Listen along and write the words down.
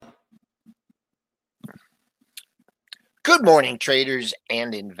Good morning, traders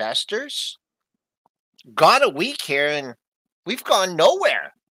and investors. Got a week here and we've gone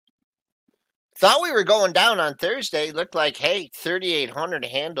nowhere. Thought we were going down on Thursday. Looked like, hey, 3,800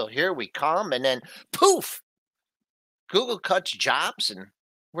 handle. Here we come. And then poof, Google cuts jobs and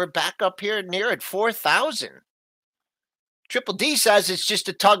we're back up here near at 4,000. Triple D says it's just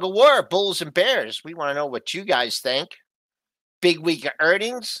a tug of war, bulls and bears. We want to know what you guys think. Big week of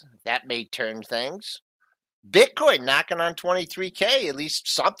earnings. That may turn things. Bitcoin knocking on 23K. At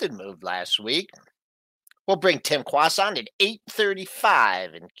least something moved last week. We'll bring Tim Quas on at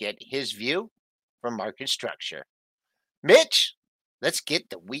 8:35 and get his view from market structure. Mitch, let's get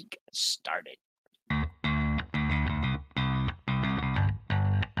the week started.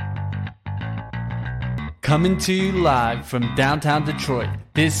 Coming to you live from downtown Detroit,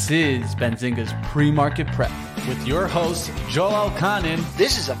 this is Benzinga's Pre-Market Prep with your hosts, Joel Elconin.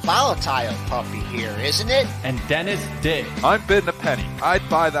 This is a volatile puppy here, isn't it? And Dennis Dick. I'm bidding a penny. I'd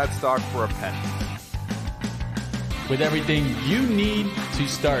buy that stock for a penny. With everything you need to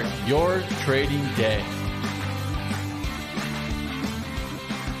start your trading day.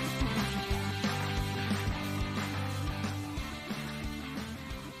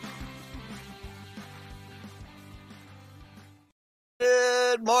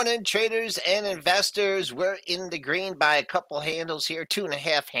 Good morning, traders and investors. We're in the green by a couple handles here,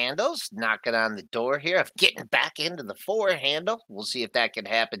 2.5 handles, knocking on the door here of getting back into the 4 handle. We'll see if that can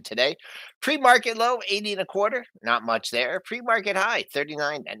happen today. Pre-market low, 80.25, not much there. Pre-market high,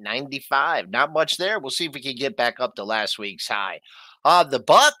 39.95, not much there. We'll see if we can get back up to last week's high. The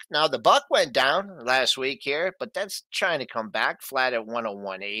buck went down last week here, but that's trying to come back flat at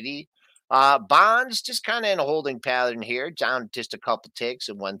 101.80. Bonds just kind of in a holding pattern here, down just a couple ticks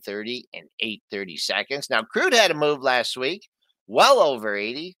at 130 and 830 seconds. Now, crude had a move last week, well over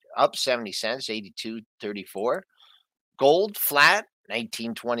 80, up 70 cents, 82.34. Gold flat,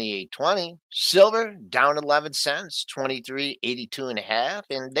 19.28.20. Silver down 11 cents, 23.82.5.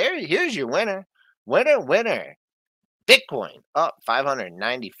 And here's your winner. Winner. Bitcoin up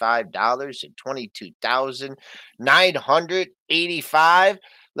 $595 and 22,985.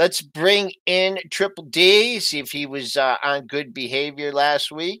 Let's bring in Triple D, see if he was on good behavior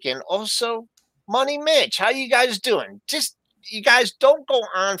last week. And also, Money Mitch, how you guys doing? You guys don't go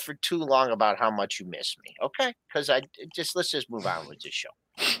on for too long about how much you miss me, okay? Because let's just move on with this show.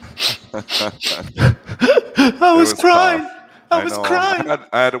 I was crying. I was crying.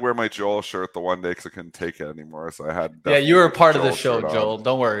 I had to wear my Joel shirt the one day because I couldn't take it anymore. So I had. Yeah, you were a part of the show, Joel.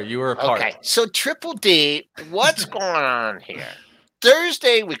 Don't worry, you were a part. Okay, so Triple D, what's going on here?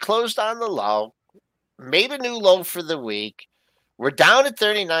 Thursday, we closed on the low, made a new low for the week. We're down at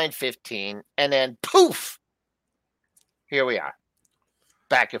 39.15, and then poof, here we are,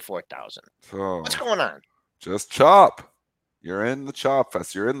 back at 4,000. So, what's going on? Just chop. You're in the chop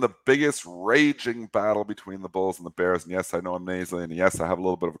fest. You're in the biggest raging battle between the Bulls and the Bears. And yes, I know I'm nasally. And yes, I have a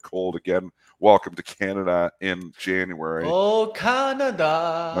little bit of a cold again. Welcome to Canada in January. Oh,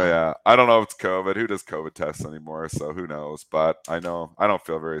 Canada. Oh, yeah. I don't know if it's COVID. Who does COVID tests anymore? So who knows? But I know I don't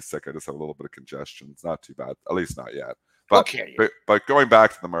feel very sick. I just have a little bit of congestion. It's not too bad. At least not yet. But, okay. But going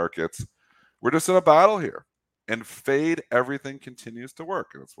back to the markets, we're just in a battle here. And fade, everything continues to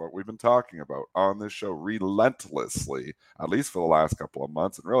work. And it's what we've been talking about on this show relentlessly, at least for the last couple of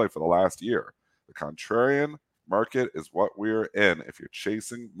months and really for the last year. The contrarian market is what we're in. If you're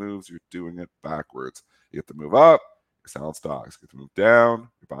chasing moves, you're doing it backwards. You get to move up, you're selling stocks. You get to move down,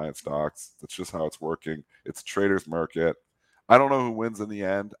 you're buying stocks. That's just how it's working. It's a trader's market. I don't know who wins in the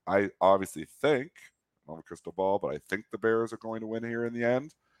end. I obviously think, I don't have a crystal ball, but I think the Bears are going to win here in the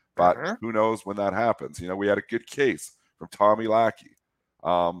end. But who knows when that happens? You know, we had a good case from Tommy Lackey,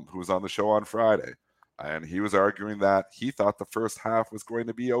 who was on the show on Friday. And he was arguing that he thought the first half was going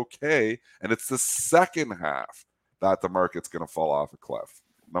to be okay. And it's the second half that the market's going to fall off a cliff.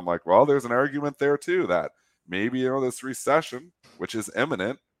 And I'm like, well, there's an argument there, too, that maybe, this recession, which is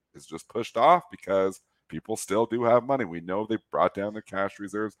imminent, is just pushed off because people still do have money. We know they've brought down their cash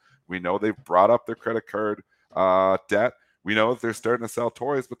reserves. We know they've brought up their credit card debt. We know that they're starting to sell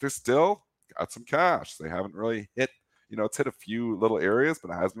toys, but they're still got some cash. They haven't really hit, it's hit a few little areas,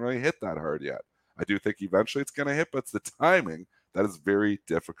 but it hasn't really hit that hard yet. I do think eventually it's going to hit, but it's the timing that is very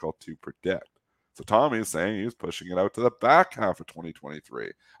difficult to predict. So Tommy is saying he's pushing it out to the back half of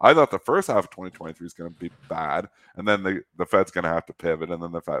 2023. I thought the first half of 2023 is going to be bad, and then the Fed's going to have to pivot, and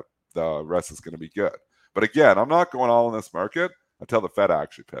then the rest is going to be good. But again, I'm not going all in this market until the Fed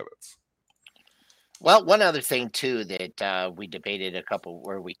actually pivots. Well, one other thing, too, that we debated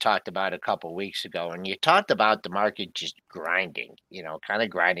we talked about a couple weeks ago, and you talked about the market just grinding, kind of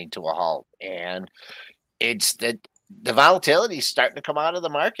grinding to a halt. And it's that the volatility is starting to come out of the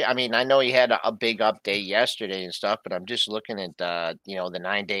market. I mean, I know he had a big update yesterday and stuff, but I'm just looking at the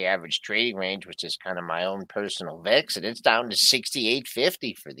 9-day average trading range, which is kind of my own personal VIX, and it's down to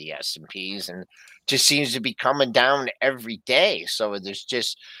 68.50 for the S&Ps, and just seems to be coming down every day. So there's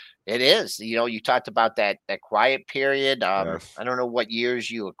just it is. You talked about that quiet period. Yes. I don't know what years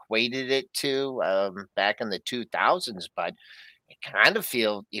you equated it to back in the 2000s, but kind of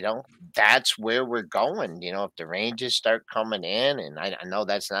feel, that's where we're going. If the ranges start coming in, and I know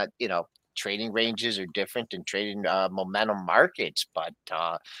that's not, trading ranges are different than trading momentum markets, but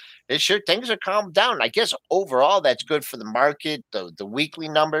it sure things are calmed down. I guess overall that's good for the market. The weekly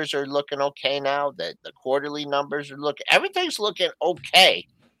numbers are looking okay now. The quarterly numbers are everything's looking okay,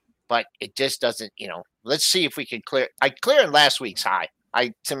 but it just doesn't, let's see if we can clear in last week's high.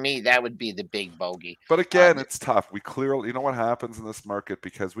 To me, that would be the big bogey. But again, it's tough. We clearly, you know what happens in this market,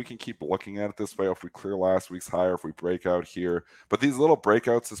 because we can keep looking at it this way. If we clear last week's high, or if we break out here, but these little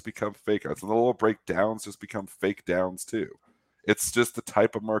breakouts just become fake outs, and the little breakdowns just become fake downs too. It's just the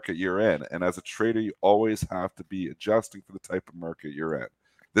type of market you're in. And as a trader, you always have to be adjusting for the type of market you're in.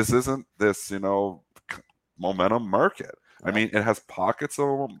 This isn't this, momentum market. I mean, it has pockets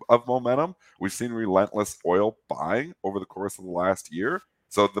of momentum. We've seen relentless oil buying over the course of the last year.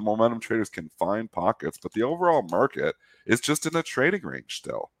 So the momentum traders can find pockets, but the overall market is just in a trading range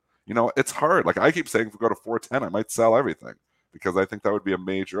still. It's hard. Like I keep saying, if we go to 410, I might sell everything, because I think that would be a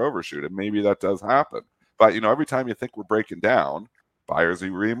major overshoot. And maybe that does happen. But, every time you think we're breaking down, buyers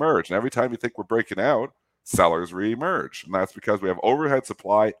reemerge. And every time you think we're breaking out, sellers reemerge, and that's because we have overhead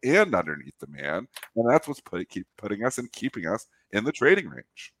supply and underneath demand, and that's what's keep putting us and keeping us in the trading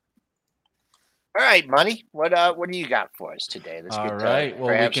range. All right, Money. What do you got for us today? Let's get to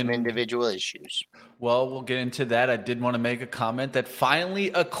perhaps some individual issues. Well, we'll get into that. I did want to make a comment that finally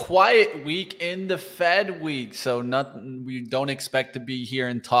a quiet week in the Fed week. So we don't expect to be here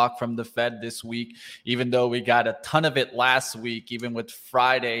and talk from the Fed this week, even though we got a ton of it last week, even with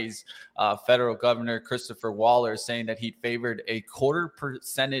Friday's federal governor Christopher Waller saying that he favored a 0.25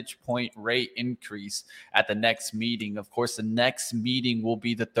 percentage point rate increase at the next meeting. Of course, the next meeting will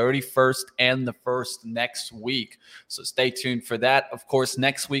be the 31st and the 1st next week. So stay tuned for that. Of course,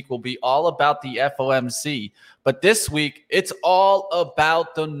 next week will be all about the FOMC. But this week, it's all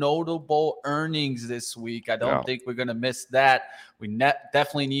about the notable earnings this week. I don't think we're going to miss that. We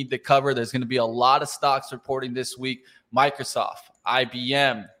definitely need to cover. There's going to be a lot of stocks reporting this week. Microsoft,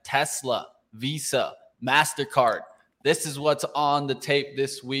 IBM, Tesla, Visa, MasterCard. This is what's on the tape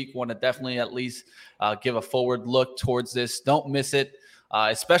this week. Want to definitely at least give a forward look towards this. Don't miss it.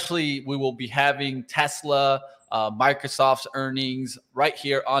 Especially we will be having Tesla, Microsoft's earnings right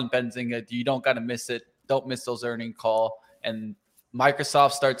here on Benzinga. You don't got to miss it. Don't miss those earning call. And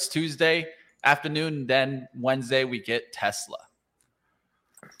Microsoft starts Tuesday afternoon. Then Wednesday we get Tesla.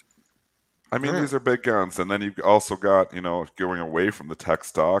 I mean, these are big guns. And then you've also got, going away from the tech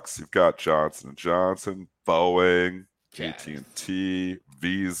stocks, you've got Johnson & Johnson, Boeing, AT&T,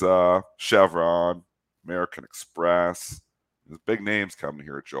 Visa, Chevron, American Express. There's big names coming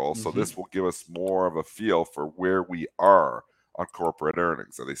here, Joel. So this will give us more of a feel for where we are on corporate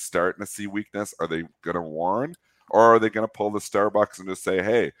earnings. Are they starting to see weakness? Are they going to warn? Or are they going to pull the Starbucks and just say,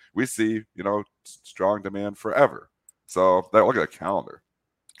 hey, we see, strong demand forever. So look at the calendar.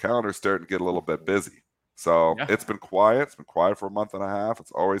 Calendar's starting to get a little bit busy. So it's been quiet. It's been quiet for a month and a half.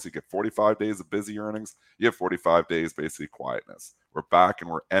 It's always, you get 45 days of busy earnings. You have 45 days basically quietness. We're back and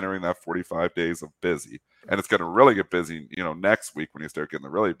we're entering that 45 days of busy. And it's going to really get busy, next week when you start getting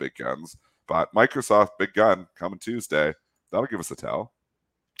the really big guns. But Microsoft, big gun, coming Tuesday. That'll give us a tell.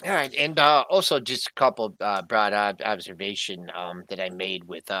 All right, and also just a couple broad observation that I made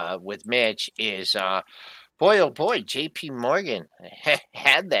with Mitch is boy, oh boy, J.P. Morgan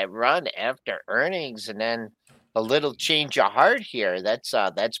had that run after earnings, and then a little change of heart here.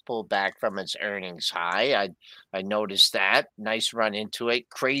 That's pulled back from its earnings high. I noticed that. Nice run into it.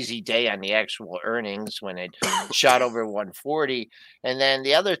 Crazy day on the actual earnings when it shot over 140. And then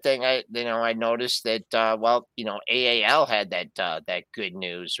the other thing I noticed that AAL had that good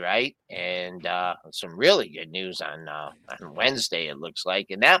news, right? And some really good news on Wednesday, it looks like,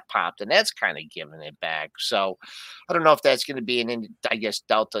 and that popped, and that's kind of giving it back. So I don't know if that's going to be I guess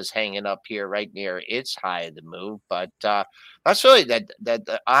Delta's hanging up here right near its high of the move, but that's really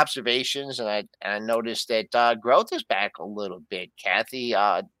the observations, and I noticed that growth is back a little bit. Kathy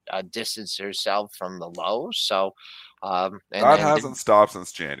distanced herself from the lows, so that hasn't stopped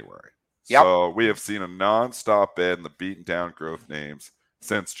since January. Yep. So we have seen a nonstop bid in the beaten down growth names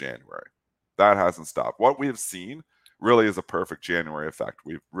since January. That hasn't stopped. What we have seen really is a perfect January effect.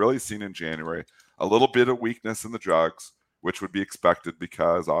 We've really seen in January a little bit of weakness in the drugs, which would be expected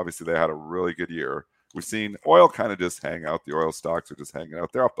because obviously they had a really good year. We've seen oil kind of just hang out. The oil stocks are just hanging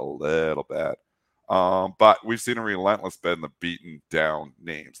out. They're up a little bit. But we've seen a relentless bet in the beaten down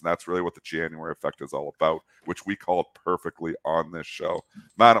names. And that's really what the January effect is all about, which we called perfectly on this show.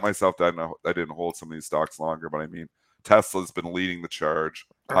 Mad at myself that I didn't hold some of these stocks longer, but I mean, Tesla's been leading the charge,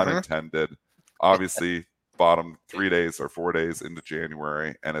 pun intended. Obviously, bottom 3 days or 4 days into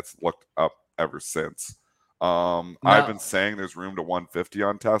January, and it's looked up ever since. I've been saying there's room to 150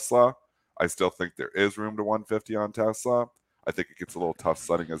 on Tesla. I still think there is room to 150 on Tesla. I think it gets a little tough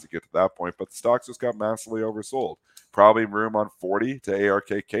sledding as you get to that point, but the stocks just got massively oversold. Probably room on 40 to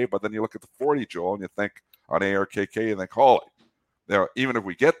ARKK, but then you look at the 40, Joel, and you think on ARKK and think, holy, even if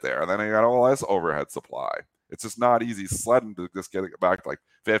we get there, then you got all this overhead supply. It's just not easy sledding to just get it back to like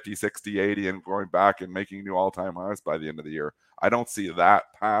 50, 60, 80 and going back and making new all-time highs by the end of the year. I don't see that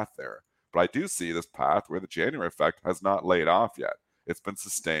path there, but I do see this path where the January effect has not laid off yet. It's been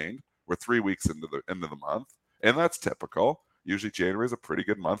sustained. We're 3 weeks into the month, and that's typical. Usually January is a pretty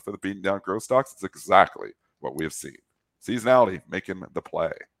good month for the beaten down growth stocks. It's exactly what we have seen. Seasonality making the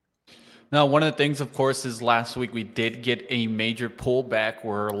play. Now, one of the things, of course, is last week we did get a major pullback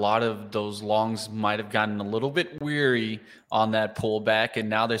where a lot of those longs might have gotten a little bit weary on that pullback, and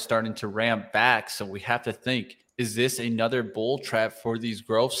now they're starting to ramp back. So we have to think, is this another bull trap for these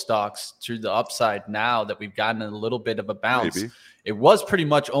growth stocks to the upside now that we've gotten a little bit of a bounce? Maybe. It was pretty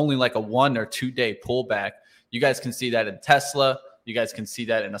much only like a 1 or 2 day pullback. You guys can see that in Tesla. You guys can see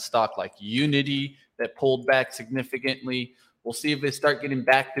that in a stock like Unity that pulled back significantly. We'll see if they start getting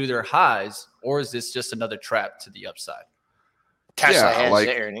back through their highs, or is this just another trap to the upside? Tesla has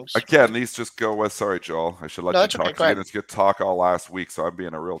the earnings. Again, these just go with. Sorry, Joel. I should let you talk. Okay, it's good talk all last week, so I'm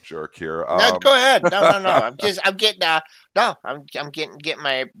being a real jerk here. No, go ahead. No. I'm getting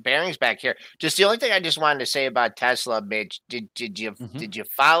my bearings back here. Just the only thing I just wanted to say about Tesla, Mitch. Did you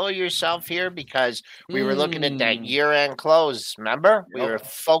follow yourself here because we were looking at that year-end close? Remember, we were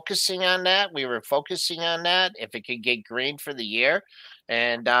focusing on that. If it could get green for the year.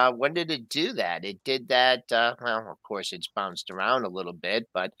 And when did it do that? It did that. Well, of course, it's bounced around a little bit,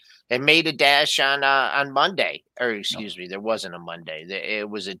 but it made a dash on Monday. Or excuse me, there wasn't a Monday. It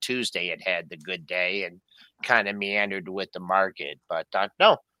was a Tuesday. It had the good day and kind of meandered with the market. But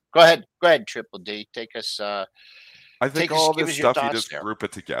no, go ahead, Triple D. Take us. I think all this stuff you just group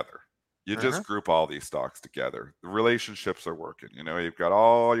it together. You just group all these stocks together. The relationships are working. You know, you've got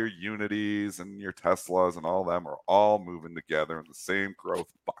all your Unities and your Teslas and all of them are all moving together in the same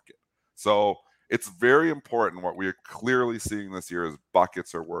growth bucket. So it's very important. What we are clearly seeing this year is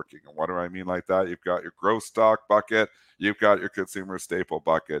buckets are working. And what do I mean like that? You've got your growth stock bucket. You've got your consumer staple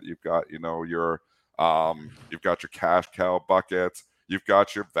bucket. You've got, your cash cow buckets. You've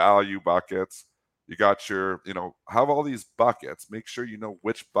got your value buckets. You got your, have all these buckets. Make sure you know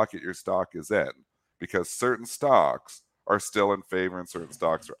which bucket your stock is in, because certain stocks are still in favor and certain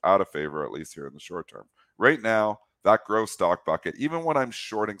stocks are out of favor, at least here in the short term. Right now, that growth stock bucket, even when I'm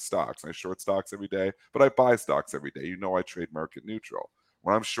shorting stocks, I short stocks every day, but I buy stocks every day. I trade market neutral.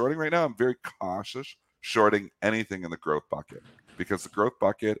 When I'm shorting right now, I'm very cautious shorting anything in the growth bucket, because the growth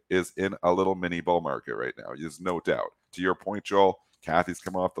bucket is in a little mini bull market right now. There's no doubt. To your point, Joel, Kathy's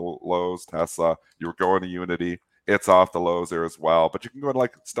come off the lows. Tesla, you were going to Unity. It's off the lows there as well. But you can go to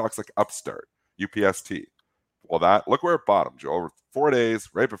stocks like Upstart, UPST. Well, look where it bottomed, Joe. Over 4 days,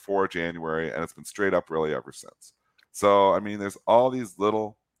 right before January, and it's been straight up really ever since. So, I mean, there's all these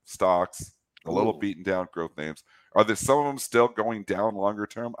little stocks, the little beaten down growth names. Are there some of them still going down longer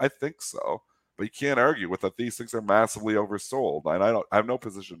term? I think so. But you can't argue with that these things are massively oversold. And I have no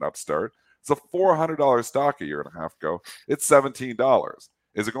position in Upstart. It's a $400 stock a year and a half ago. It's $17.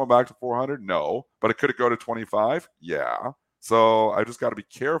 Is it going back to $400? No. But it could go to $25? Yeah. So I just got to be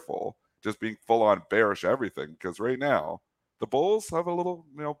careful just being full on bearish everything, because right now the bulls have a little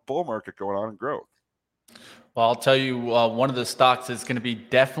bull market going on in growth. Well, I'll tell you, one of the stocks that's going to be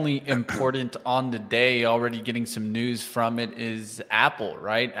definitely important on the day, already getting some news from it, is Apple,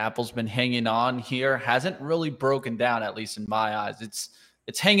 right? Apple's been hanging on here, hasn't really broken down, at least in my eyes.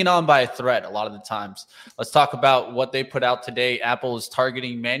 It's hanging on by a thread a lot of the times. Let's talk about what they put out today. Apple is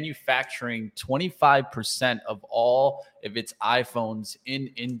targeting manufacturing 25% of all of its iPhones in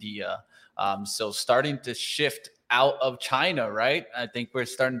India. So starting to shift out of China, right? I think we're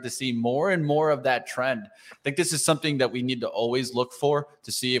starting to see more and more of that trend. I think this is something that we need to always look for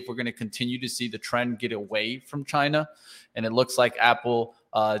to see if we're going to continue to see the trend get away from China. And it looks like Apple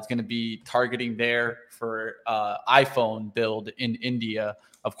is going to be targeting there for iPhone build in India.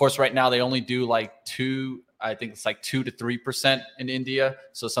 Of course, right now they only do like 2 I think it's like 2 to 3% in India.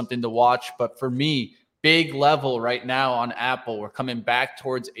 So something to watch. But for me, big level right now on Apple. We're coming back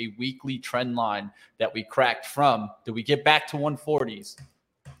towards a weekly trend line that we cracked from. Do we get back to 140s?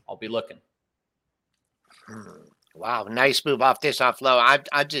 I'll be looking. Wow, nice move off low.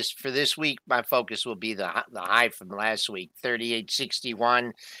 I just for this week, my focus will be the high from last week,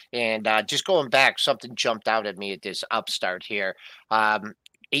 38.61, and just going back, something jumped out at me at this upstart here,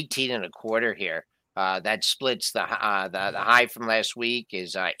 18 and a quarter here. That splits the high from last week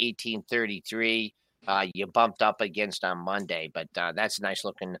is 18.33. You bumped up against on Monday, but that's a nice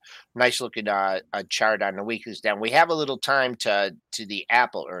looking chart on the weeklies down. We have a little time to the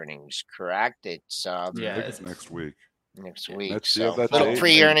Apple earnings, correct? It's I think it's next week. Next week. Mitch, So that little date?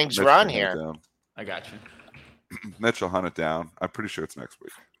 pre-earnings Mitch run can hunt it here. down. I got you. Mitch will hunt it down. I'm pretty sure it's next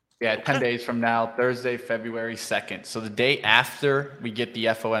week. Yeah, 10 days from now, Thursday, February 2nd. So the day after we get the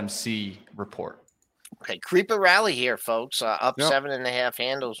FOMC report. Okay, creeper rally here, folks. Up Yep. 7.5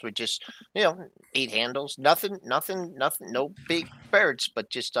 handles with just 8 handles. Nothing. No big birds, but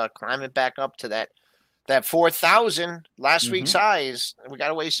just climbing back up to that 4,000 last week's highs. We got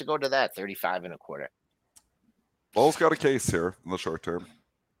a ways to go to that 35 and a quarter. Bull's got a case here in the short term.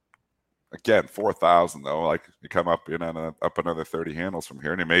 Again, 4,000 though. Like you come up up another 30 handles from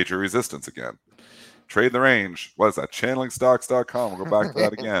here, and a major resistance again. Trade the range. What is that? Channelingstocks.com. We'll go back to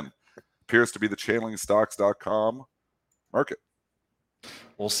that again. Appears to be the channelingstocks.com market.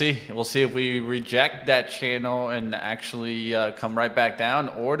 We'll see. We'll see if we reject that channel and actually come right back down,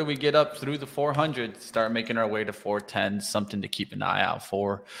 or do we get up through the 400, start making our way to 410, something to keep an eye out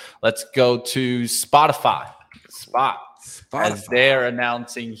for. Let's go to Spotify. As they're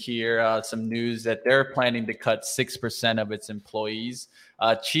announcing here some news that they're planning to cut 6% of its employees.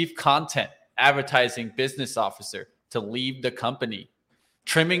 Chief Content Advertising Business Officer to leave the company.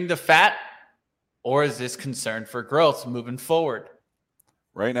 Trimming the fat, or is this concern for growth moving forward?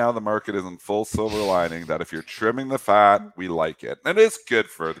 Right now, the market is in full silver lining that if you're trimming the fat, we like it. And it is good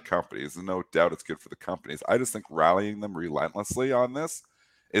for the companies. And no doubt it's good for the companies. I just think rallying them relentlessly on this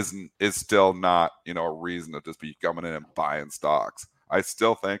is still not, a reason to just be coming in and buying stocks. I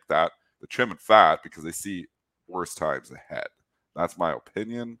still think that the trim and fat, because they see worse times ahead. That's my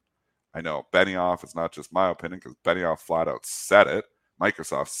opinion. I know Benioff is not just my opinion, because Benioff flat out said it.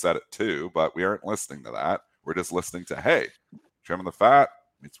 Microsoft said it too, but we aren't listening to that. We're just listening to, hey, trimming the fat,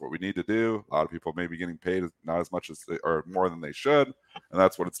 it's what we need to do. A lot of people may be getting paid not as much as or more than they should, and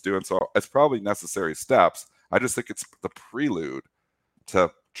that's what it's doing. So it's probably necessary steps. I just think it's the prelude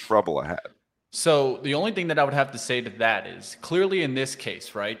to trouble ahead. So the only thing that I would have to say to that is clearly in this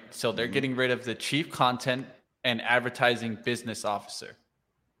case, right? So they're getting rid of the chief content and advertising business officer.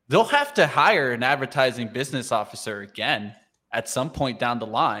 They'll have to hire an advertising business officer again at some point down the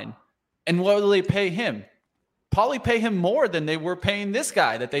line. And what will they pay him? Probably pay him more than they were paying this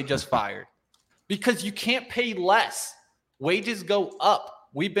guy that they just fired, because you can't pay less. Wages go up.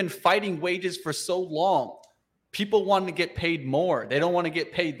 We've been fighting wages for so long. People want to get paid more. They don't want to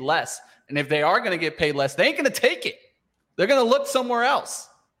get paid less. And if they are going to get paid less, they ain't going to take it. They're going to look somewhere else.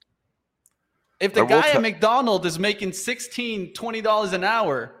 If the guy at McDonald's is making $16, $20 an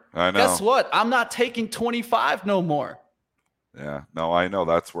hour, guess what? I'm not taking 25 no more. Yeah, no, I know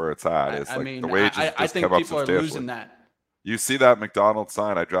that's where it's at. It's the wages I think come people up are losing that. You see that McDonald's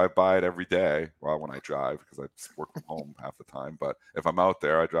sign, I drive by it every day. Well, when I drive, because I work from home half the time. But if I'm out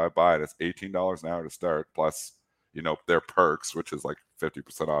there, I drive by it. It's $18 an hour to start, plus, their perks, which is like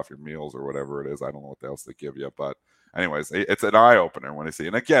 50% off your meals or whatever it is. I don't know what else they give you. But anyways, it's an eye-opener when I see.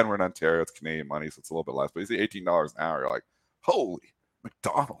 And again, we're in Ontario. It's Canadian money, so it's a little bit less. But you see $18 an hour, you're like, holy,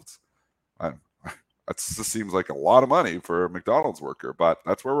 McDonald's. That just seems like a lot of money for a McDonald's worker, but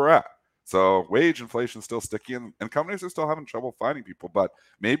that's where we're at. So wage inflation is still sticky, and companies are still having trouble finding people. But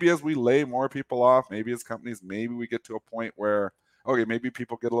maybe as we lay more people off, maybe as companies, maybe we get to a point where, okay, maybe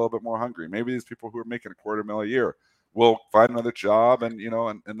people get a little bit more hungry. Maybe these people who are making $250,000 a year will find another job, and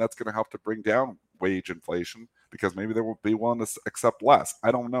that's going to help to bring down wage inflation, because maybe they will be willing to accept less.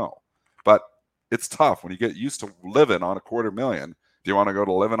 I don't know, but it's tough when you get used to living on $250,000. Do you want to go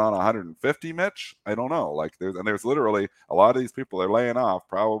to living on 150, Mitch? I don't know. Like there's literally a lot of these people they're laying off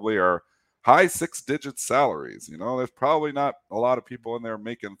probably are high 6-digit salaries. There's probably not a lot of people in there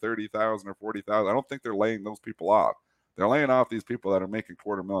making 30,000 or 40,000. I don't think they're laying those people off. They're laying off these people that are making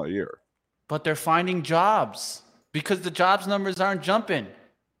 $250,000 a year. But they're finding jobs because the jobs numbers aren't jumping.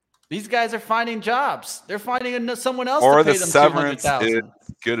 These guys are finding jobs. They're finding someone else to pay them $200,000. Is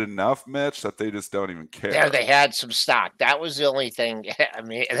good enough, Mitch, that they just don't even care. Yeah, they had some stock. That was the only thing. I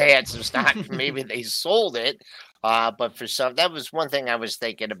mean, they had some stock. Maybe they sold it. But for some, that was one thing I was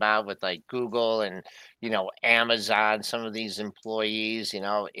thinking about with like Google and Amazon, some of these employees,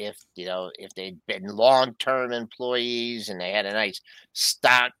 if they'd been long-term employees and they had a nice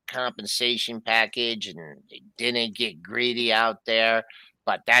stock compensation package and they didn't get greedy out there.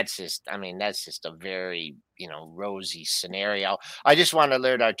 But that's just a very, rosy scenario. I just want to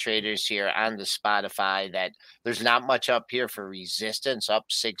alert our traders here on the Spotify that there's not much up here for resistance, up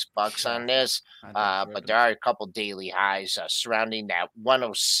 $6 on this. But there are a couple daily highs surrounding that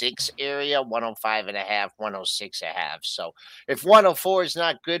 106 area, 105 and a half, 106 and a half. So if 104 is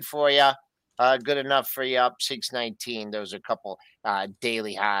not good for you, good enough for you up 619, those are a couple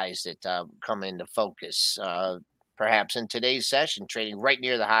daily highs that come into focus. Perhaps in today's session, trading right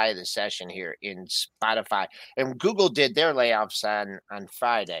near the high of the session here in Spotify. And Google did their layoffs on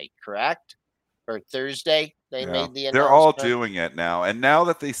Friday, correct? Or Thursday? They made the announcement. They're all doing it now. And now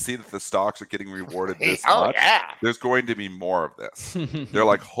that they see that the stocks are getting rewarded this much, there's going to be more of this. They're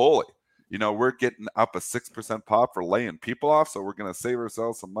like, holy, we're getting up a 6% pop for laying people off. So we're going to save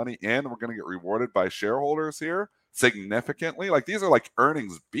ourselves some money and we're going to get rewarded by shareholders here significantly. Like these are like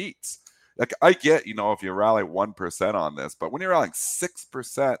earnings beats. Like I get, if you rally 1% on this, but when you're rallying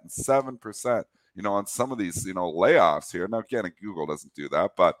 6% and 7%, on some of these, layoffs here. Now, again, Google doesn't do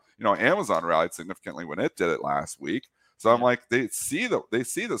that, but Amazon rallied significantly when it did it last week. So I'm like, they see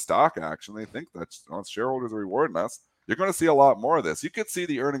the stock action. They think that shareholders are rewarding us. You're going to see a lot more of this. You could see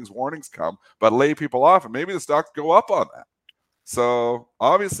the earnings warnings come, but lay people off, and maybe the stocks go up on that. So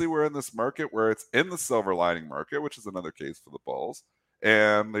obviously, we're in this market where it's in the silver lining market, which is another case for the bulls.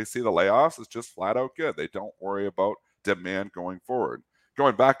 And they see the layoffs is just flat out good. They don't worry about demand going forward.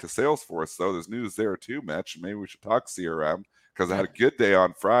 Going back to Salesforce, though, there's news there too, Mitch. Maybe we should talk CRM because I had a good day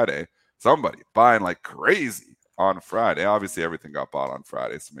on Friday. Somebody buying like crazy on Friday. Obviously, everything got bought on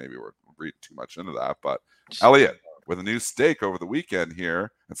Friday, so maybe we're reading too much into that. But Elliott with a new stake over the weekend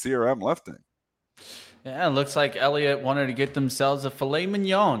here and CRM lifting. Yeah, it looks like Elliott wanted to get themselves a filet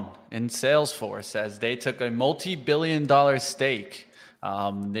mignon in Salesforce as they took a multi-billion-dollar stake.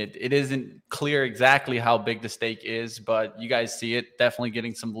 It isn't clear exactly how big the stake is, but you guys see it definitely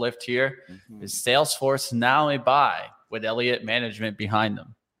getting some lift here. Mm-hmm. Is Salesforce now a buy with Elliott management behind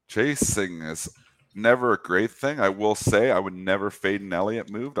them? Chasing is never a great thing. I will say I would never fade an Elliott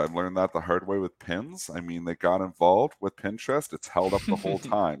move. I've learned that the hard way with pins. I mean, they got involved with Pinterest. It's held up the whole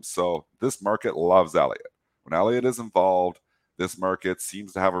time. So this market loves Elliott. When Elliott is involved, this market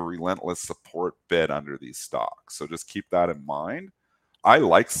seems to have a relentless support bid under these stocks. So just keep that in mind. I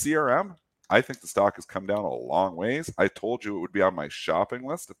like CRM. I think the stock has come down a long ways. I told you it would be on my shopping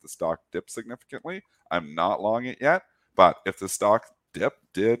list if the stock dipped significantly. I'm not long it yet, but if the stock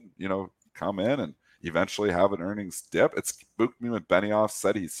did, come in and eventually have an earnings dip, it spooked me when Benioff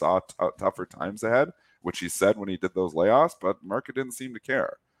said he saw tougher times ahead, which he said when he did those layoffs, but the market didn't seem to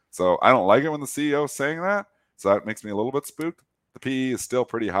care. So I don't like it when the CEO is saying that. So that makes me a little bit spooked. The PE is still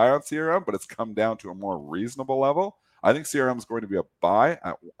pretty high on CRM, but it's come down to a more reasonable level. I think CRM is going to be a buy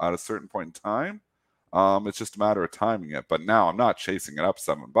at a certain point in time. It's just a matter of timing it. But now I'm not chasing it up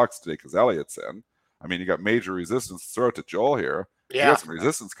 $7 today because Elliott's in. I mean, you got major resistance. Throw it to Joel here. Yeah. You got some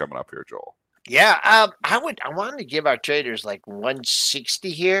resistance coming up here, Joel. Yeah, I wanted to give our traders like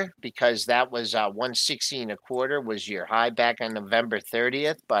 160 here because that was 160 and a quarter was your high back on November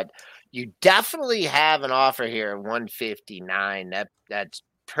 30th. But you definitely have an offer here at 159. That's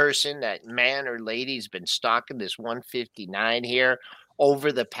that man or lady's been stalking this 159 here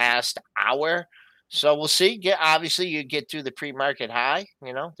over the past hour. So we'll see. Obviously, you get through the pre-market high.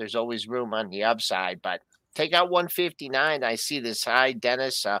 There's always room on the upside, but take out 159. I see this high,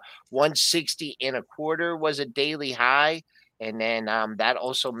 Dennis. 160 and a quarter was a daily high, and then that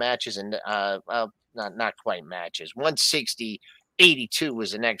also matches, and not quite matches. 160.82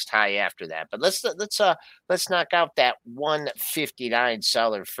 was the next high after that. But let's knock out that 159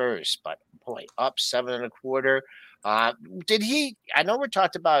 seller first. But boy, up 7 and a quarter. Did he? I know we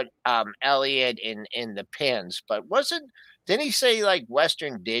talked about Elliott in the pins, but didn't he say like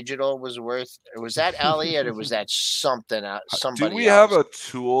Western Digital was worth? Or was that Elliott, or was that something else? Do we have a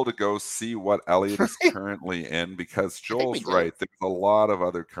tool to go see what Elliott is currently in? Because Joel's right. There's a lot of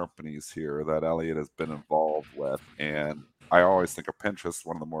other companies here that Elliott has been involved with, and I always think of Pinterest,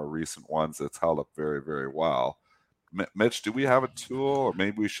 one of the more recent ones that's held up very, very well. Mitch, do we have a tool, or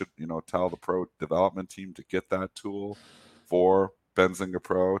maybe we should, tell the pro development team to get that tool for Benzinga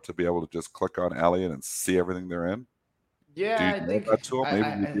Pro to be able to just click on Elliott and see everything they're in? Yeah, do you know that tool?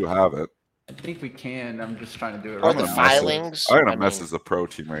 Maybe we do have it. I think we can. I'm just trying to do it right now. The filings. I'm going to message the pro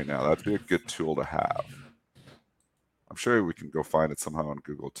team right now. That'd be a good tool to have. I'm sure we can go find it somehow on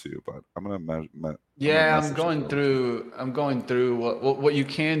Google too, but I'm gonna I'm going through. What you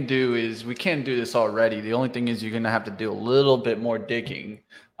can do is we can do this already. The only thing is you're gonna have to do a little bit more digging.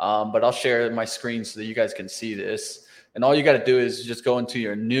 But I'll share my screen so that you guys can see this. And all you got to do is just go into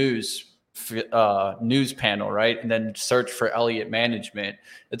your news panel, right? And then search for Elliott Management.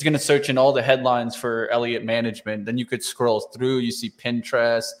 It's going to search in all the headlines for Elliott Management. Then you could scroll through. You see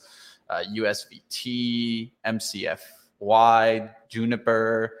Pinterest, USVT, MCFY,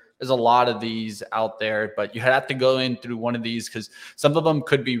 Juniper. There's a lot of these out there, but you have to go in through one of these because some of them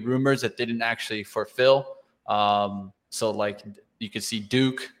could be rumors that didn't actually fulfill. So like you could see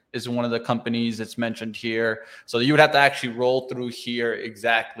Duke is one of the companies that's mentioned here. So you would have to actually roll through here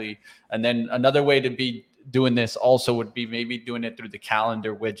exactly. And then another way to be doing this also would be maybe doing it through the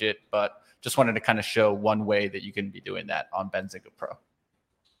calendar widget, but just wanted to kind of show one way that you can be doing that on Benzinga Pro.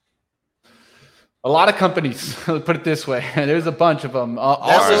 A lot of companies, let's put it this way. There's a bunch of them.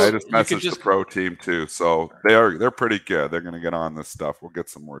 Also, I just messaged the pro team too, so they're pretty good. They're going to get on this stuff. We'll get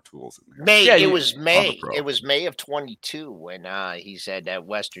some more tools in here. It was May of 22 when he said that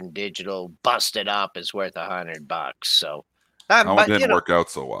Western Digital busted up is worth $100. So it didn't work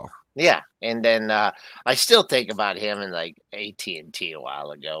out so well. Yeah, and then I still think about him and like AT&T a while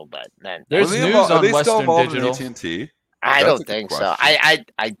ago, but then there's news on Western Digital. AT&T? I don't think so. I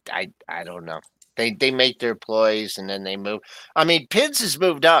don't know. They make their employees and then they move. I mean, PIDS has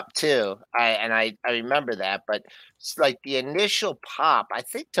moved up too. I remember that, but it's like the initial pop, I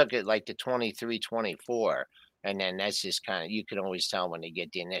think took it like to 23, 24. And then that's just kind of, you can always tell when they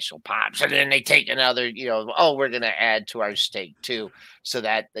get the initial pops. And then they take another, we're going to add to our stake too. So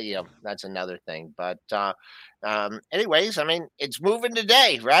that, that's another thing. But anyways, I mean, it's moving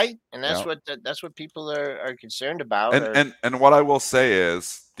today, right? And that's what people are concerned about. And what I will say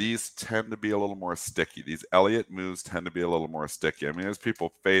is these tend to be a little more sticky. These Elliott moves tend to be a little more sticky. I mean, there's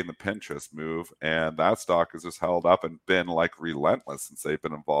people fading the Pinterest move, and that stock has just held up and been like relentless since they've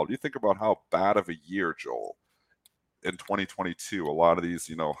been involved. You think about how bad of a year, Joel, in 2022, a lot of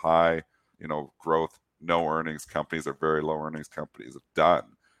these, high, growth, no earnings companies or very low earnings companies have done.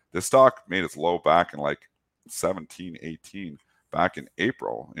 This stock made its low back in like 17, 18 back in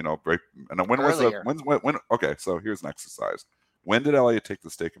April, and when Earlier. when okay, so here's an exercise. When did Elliott take the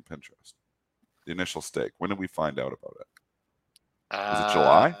stake in Pinterest? The initial stake. When did we find out about it? Was it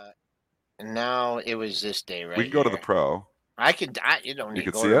July? No, it was this day, right? We can go to the pro. You don't need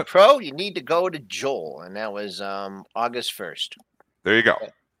to go to the pro. You need to go to Joel, and that was August 1st. There you go.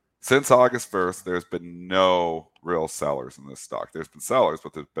 Since August 1st, there's been no real sellers in this stock. There's been sellers,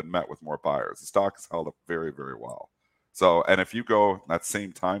 but they've been met with more buyers. The stock has held up very, very well. So, and if you go that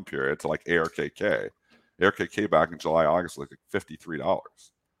same time period to like ARKK back in July, August was like $53.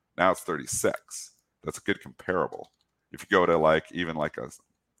 Now it's 36. That's a good comparable. If you go to like even like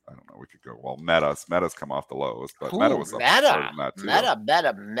I don't know, we could go, well, Meta's come off the lows, but Meta was up that too.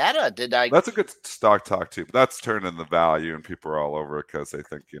 Meta. That's a good stock talk too, but that's turned into value and people are all over it because they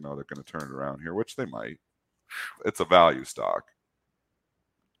think, they're going to turn it around here, which they might. It's a value stock.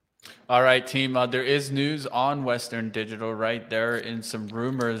 All right, team. There is news on Western Digital, right? There in some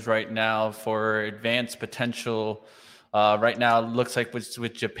rumors right now for advanced potential. Right now, it looks like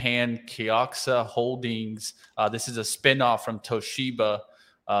with Japan Kioxia Holdings. This is a spinoff from Toshiba.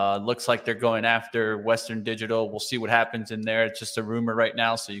 Looks like they're going after Western Digital. We'll see what happens in there. It's just a rumor right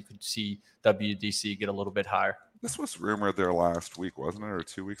now, so you could see WDC get a little bit higher. This was rumored there last week, wasn't it, or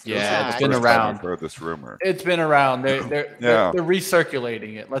 2 weeks ago? Yeah, it's been around. I've heard this rumor. It's been around. They're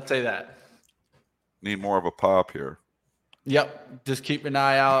recirculating it. Let's say that. Need more of a pop here. Yep. Just keep an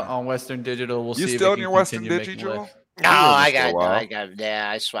eye out on Western Digital. We'll see. You still in your Western Digi, Joel? No,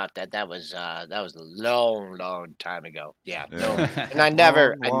 I swapped that. That was a long time ago. Yeah. No. And I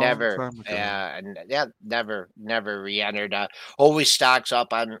never re-entered. Always stocks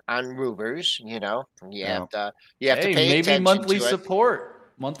up on rumors, You have to pay maybe attention monthly to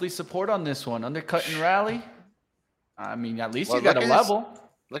support. Monthly support on this one. Undercut and rally. I mean, at least you got a at level.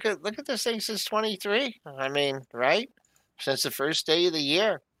 Look at this thing since 23. I mean, right? Since the first day of the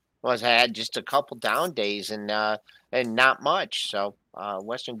year. Had just a couple down days and not much. So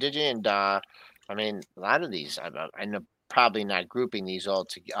Western Digi and I mean a lot of these. I'm probably not grouping these all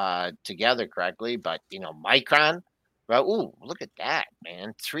together correctly, but Micron. Well, ooh, look at that,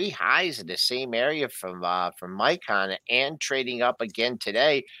 man! 3 highs in the same area from Micron and trading up again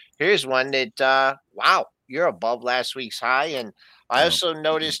today. Here's one that wow, you're above last week's high, and I also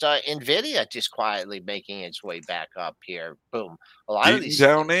noticed NVIDIA just quietly making its way back up here. Boom. A lot of these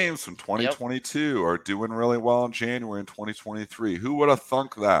down names from 2022 are doing really well in January in 2023. Who would have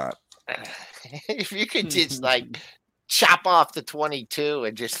thunk that? If you could just chop off the 22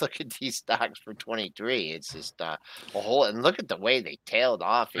 and just look at these stocks for 23. It's just a whole, and look at the way they tailed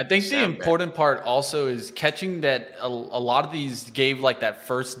off. I think the important part also is catching that a lot of these gave like that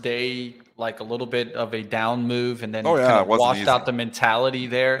first day, like a little bit of a down move, and then kind of washed out the mentality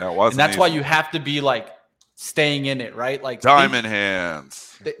there. Yeah, and that's why you have to be like staying in it, right? Like diamond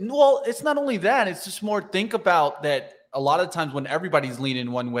hands. Well, it's not only that, it's just more think about that a lot of times when everybody's leaning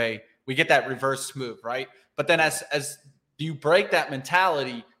one way, we get that reverse move, right? But then as you break that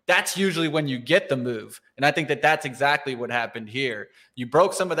mentality, that's usually when you get the move. And I think that that's exactly what happened here. You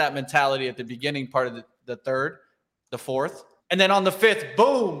broke some of that mentality at the beginning part of the third, the fourth, and then on the fifth,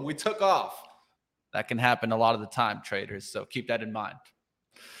 boom, we took off. That can happen a lot of the time, traders. So keep that in mind.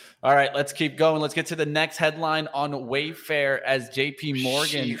 All right, let's keep going. Let's get to the next headline on Wayfair as JP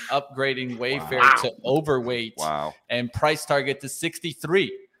Morgan upgrading Wayfair to overweight and price target to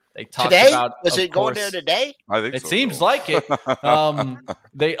 63. They talked about was it going there today? I think it seems like it.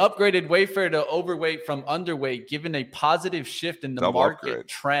 They upgraded Wayfair to overweight from underweight, given a positive shift in the market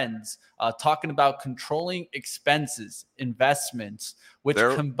trends. Talking about controlling expenses, investments, which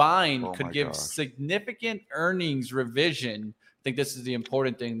combined could give significant earnings revision. I think this is the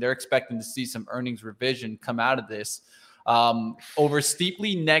important thing. They're expecting to see some earnings revision come out of this. Over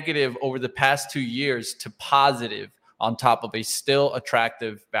steeply negative over the past 2 years to positive, on top of a still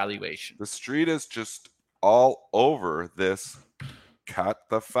attractive valuation. The street is just all over this cut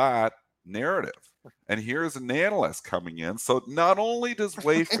the fat narrative. And here's an analyst coming in. So not only does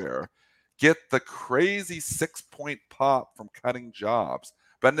Wayfair get the crazy 6-point pop from cutting jobs,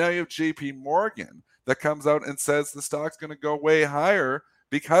 but now you have JP Morgan that comes out and says the stock's going to go way higher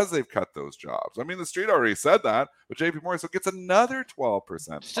because they've cut those jobs. I mean, the street already said that, but JP Morgan gets another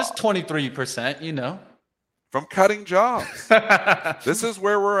 12%. It's just 23%, you know. From cutting jobs. This is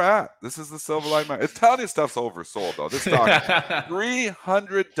where we're at. This is the silver lining. It's telling you stuff's oversold, though. This stock,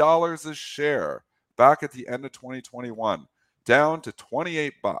 $300 a share back at the end of 2021, down to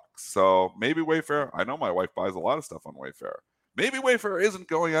 $28. So maybe Wayfair, I know my wife buys a lot of stuff on Wayfair. Maybe Wayfair isn't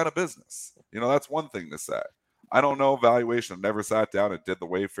going out of business. You know, that's one thing to say. I don't know valuation. I've never sat down and did the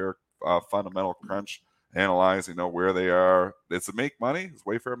Wayfair fundamental crunch, analyze, where they are. Does it make money? Does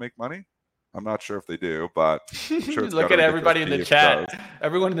Wayfair make money? I'm not sure if they do, but I'm sure it's look at everybody in the chat.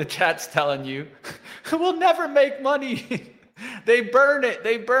 Everyone in the chat's telling you, we'll never make money. They burn it.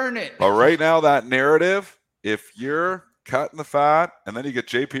 They burn it. But right now, that narrative, if you're cutting the fat, and then you get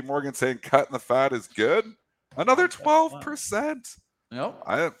JP Morgan saying cutting the fat is good, another 12%. Nope.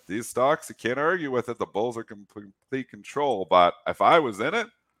 These stocks, you can't argue with it. The bulls are complete control. But if I was in it,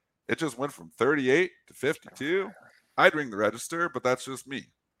 it just went from 38 to 52. I'd ring the register, but that's just me.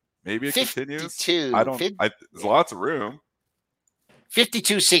 Maybe it continues. There's lots of room.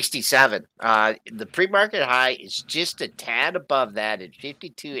 52.67. The pre-market high is just a tad above that at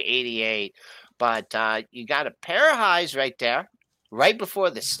 52.88. But you got a pair of highs right there, right before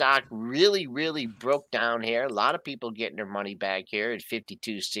the stock really, really broke down here. A lot of people getting their money back here at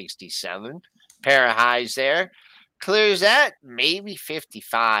 52.67. Pair of highs there. Clears that, maybe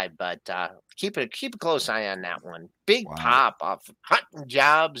 55, but keep a close eye on that one. Big pop off of cutting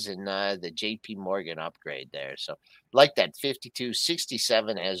jobs and the JP Morgan upgrade there. So like that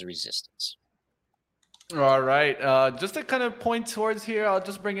 52.67 as resistance. All right. Just to kind of point towards here, I'll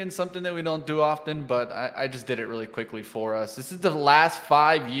just bring in something that we don't do often, but I just did it really quickly for us. This is the last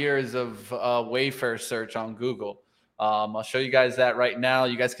 5 years of Wayfair search on Google. I'll show you guys that right now.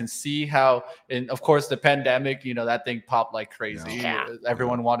 You guys can see how, and of course, the pandemic, that thing popped like crazy. Yeah.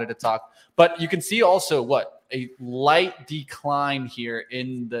 Everyone wanted to talk. But you can see also a light decline here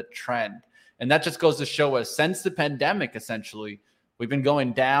in the trend. And that just goes to show us since the pandemic, essentially, we've been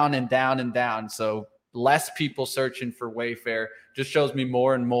going down and down and down. So less people searching for Wayfair just shows me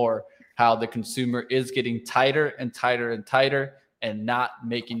more and more how the consumer is getting tighter and tighter and tighter, and not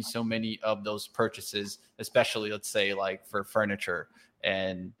making so many of those purchases, especially, let's say, like for furniture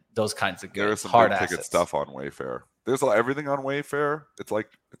and those kinds of goods. There's some hard big ticket assets. stuff on Wayfair. There's everything on Wayfair. It's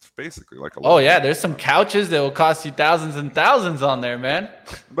basically like a. Oh yeah, there's some couches that will cost you thousands and thousands on there, man.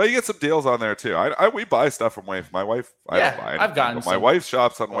 But you get some deals on there too. We buy stuff from Wayfair. My wife, I don't buy anything, I've gotten but my wife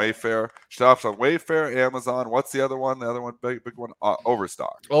shops on Wayfair. Shops on Wayfair, Amazon. What's the other one? The other one, big one,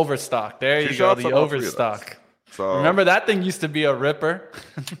 Overstock. Overstock. There you go. The Overstock. So remember that thing used to be a ripper.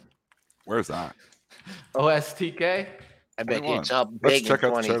 Where's that? OSTK. I bet you it's up Let's big check in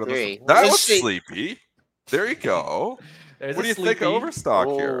out the chart 23. That was sleepy. There you go. There's what do you think of Overstock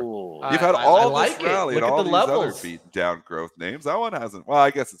here? Oh. You've had all I this like rally it. and Look all at the these levels. other beaten down growth names. That one hasn't. Well,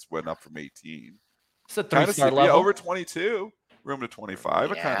 I guess it's went up from 18. It's a Kind of 3-star level. over 22. Room to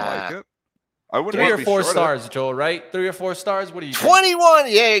 25. I kind of like it. I wouldn't 3 want or to be 4 short stars, Joel, right? 3 or 4 stars? What do you think?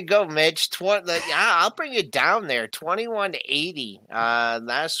 21. There you go, Mitch. I'll bring it down there. 21 to 80.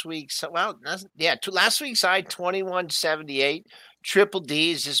 Last week's last week's high 21.78. Triple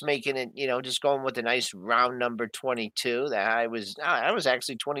D is just making it, just going with a nice round number 22. I was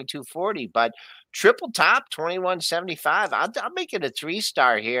actually 22.40, but triple top 21.75. I'll make it a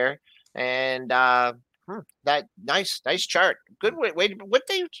 3-star here, and that nice chart. Good way. What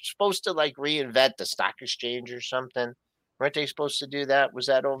they supposed to like reinvent the stock exchange or something? Weren't they supposed to do that? Was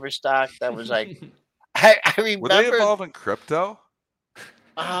that Overstock? That was like I remember. Were they involved in crypto?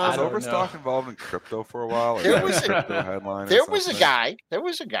 I Was don't Overstock know. involved in crypto for a while? Or There that was a- crypto headline. There was a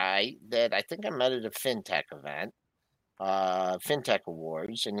guy that I think I met at a fintech event, fintech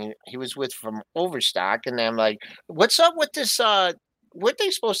awards, and he was with from Overstock, and I'm like, what's up with this? Weren't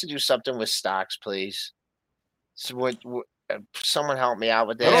they supposed to do something with stocks, please? So someone help me out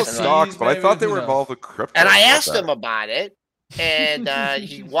with I know this. And, stocks, but I maybe, thought they who were knows? involved with crypto. and I How about asked that? him about it, and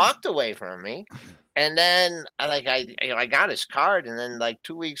he walked away from me. And then I got his card, and then like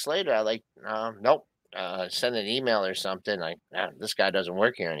 2 weeks later, nope. Send an email or something. This guy doesn't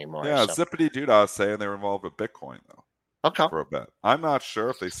work here anymore. Yeah, so. Zippity Doodah saying they were involved with Bitcoin though Okay. for a bit. I'm not sure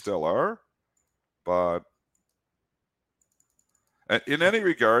if they still are, but in any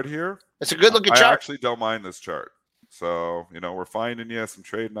regard here, It's a good looking I chart. actually don't mind this chart. So we're finding you some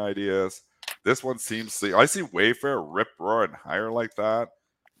trading ideas. This one seems I see Wayfair rip roaring higher like that.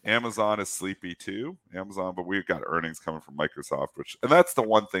 Amazon is sleepy too. But we've got earnings coming from Microsoft, and that's the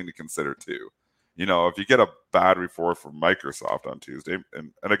one thing to consider too. If you get a bad report from Microsoft on Tuesday,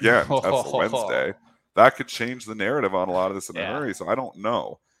 and again, Tesla Wednesday, that could change the narrative on a lot of this in a hurry. So I don't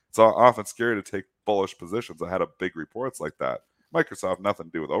know. It's often scary to take bullish positions ahead of big reports like that. Microsoft, nothing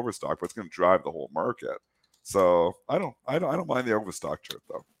to do with Overstock, but it's going to drive the whole market. So I don't mind the Overstock chart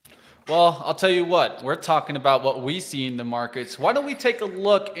though. Well, I'll tell you what, we're talking about what we see in the markets. Why don't we take a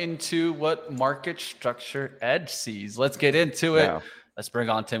look into what Market Structure Edge sees? Let's get into it. Yeah. Let's bring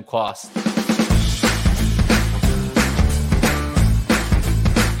on Tim Quast.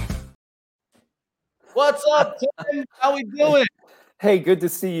 What's up, Tim? How we doing? Hey, good to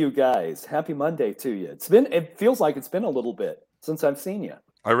see you guys. Happy Monday to you. It feels like it's been a little bit since I've seen you.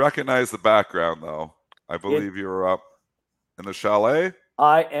 I recognize the background though. I believe you were up in the chalet.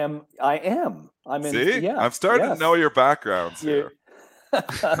 I am. I'm in. See? Yeah, I'm starting to know your backgrounds here.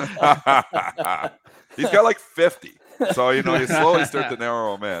 He's got like 50. So, you slowly start to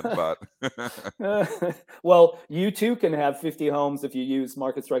narrow them in. But well, you too can have 50 homes if you use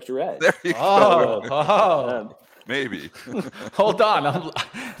Market Structure Edge. There you go. Oh. Maybe. Hold on.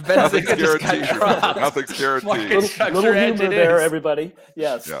 Nothing's guaranteed. Nothing's guaranteed. Little humor there, everybody.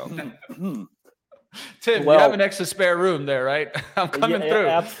 Yes. Yeah. Tim, you have an extra spare room there, right? I'm coming through.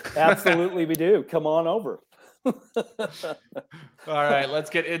 Absolutely, we do. Come on over. All right, let's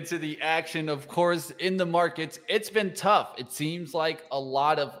get into the action. Of course, in the markets, it's been tough. It seems like a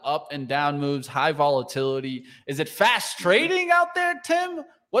lot of up and down moves, high volatility. Is it fast trading out there, Tim?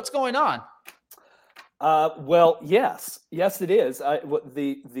 What's going on? Well, yes, it is.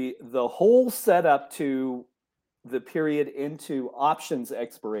 The whole setup to the period into options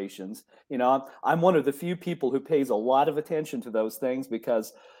expirations. I'm one of the few people who pays a lot of attention to those things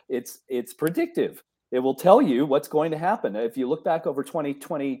because it's predictive. It will tell you what's going to happen. If you look back over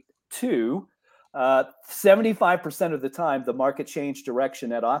 2022, 75% of the time, the market changed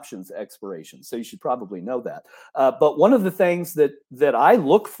direction at options expiration. So you should probably know that. But one of the things that I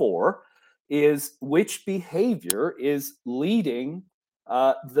look for is which behavior is leading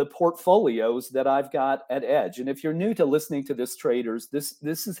the portfolios that I've got at Edge. And if you're new to listening to this, traders, this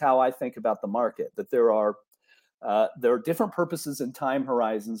is how I think about the market, that there are different purposes and time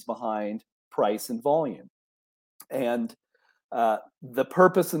horizons behind price and volume. And the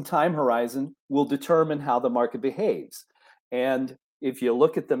purpose and time horizon will determine how the market behaves. And if you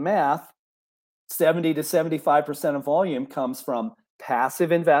look at the math, 70 to 75% of volume comes from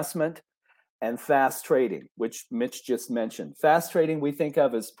passive investment and fast trading, which Mitch just mentioned. Fast trading we think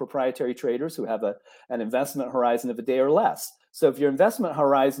of as proprietary traders who have an investment horizon of a day or less. So if your investment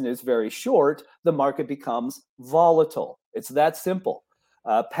horizon is very short, the market becomes volatile. It's that simple.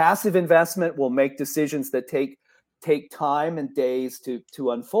 Passive investment will make decisions that take time and days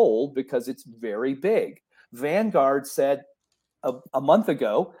to unfold because it's very big. Vanguard said a month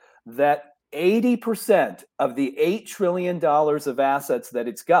ago that 80% of the $8 trillion of assets that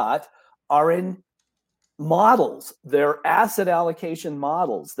it's got are in models. They're asset allocation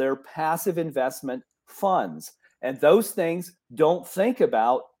models. They're passive investment funds. And those things don't think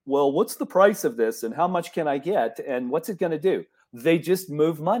about, well, what's the price of this and how much can I get and what's it going to do? They just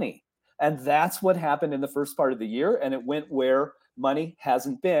move money. And that's what happened in the first part of the year. And it went where money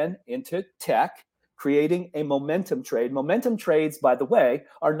hasn't been, into tech, creating a momentum trade. Momentum trades, by the way,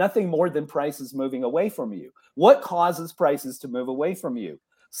 are nothing more than prices moving away from you. What causes prices to move away from you?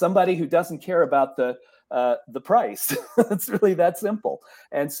 Somebody who doesn't care about the price. It's really that simple.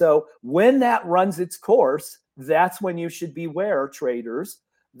 And so when that runs its course, that's when you should beware, traders,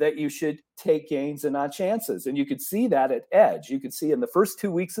 that you should take gains and not chances. And you could see that at Edge. You could see in the first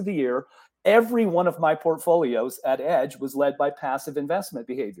 2 weeks of the year, every one of my portfolios at Edge was led by passive investment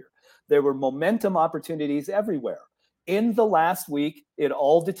behavior. There were momentum opportunities everywhere. In the last week, it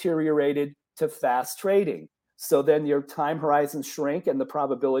all deteriorated to fast trading. So then your time horizons shrink and the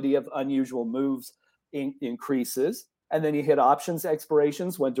probability of unusual moves increases. And then you hit options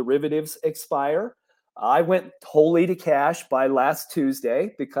expirations when derivatives expire. I went wholly to cash by last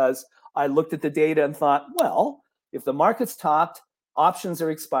Tuesday because I looked at the data and thought, well, if the market's topped, options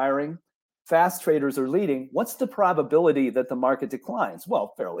are expiring, fast traders are leading, what's the probability that the market declines?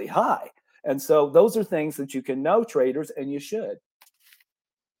 Well, fairly high. And so those are things that you can know, traders, and you should.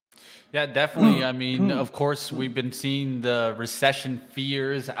 Yeah, definitely. I mean, of course, we've been seeing the recession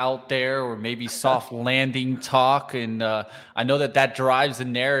fears out there, or maybe soft landing talk. And I know that drives the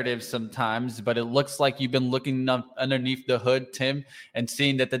narrative sometimes, but it looks like you've been looking underneath the hood, Tim, and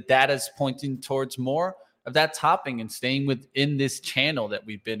seeing that the data is pointing towards more of that topping and staying within this channel that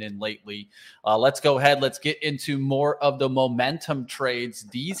we've been in lately. Let's go ahead. Let's get into more of the momentum trades.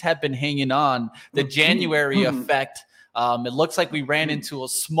 These have been hanging on. The January effect. It looks like we ran into a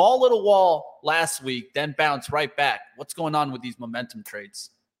small little wall last week, then bounced right back. What's going on with these momentum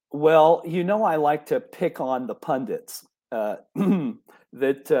trades? Well, I like to pick on the pundits. I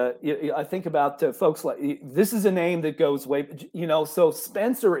think about folks like, this is a name that goes way, so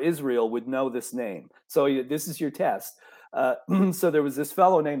Spencer Israel would know this name. So this is your test. So there was this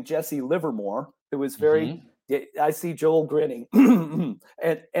fellow named Jesse Livermore who was very, I see Joel grinning.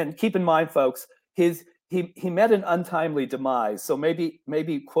 and keep in mind, folks, he met an untimely demise. So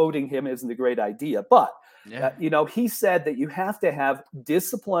maybe quoting him isn't a great idea, but he said that you have to have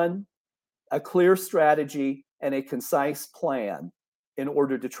discipline, a clear strategy, and a concise plan in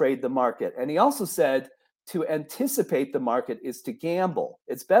order to trade the market. And he also said to anticipate the market is to gamble.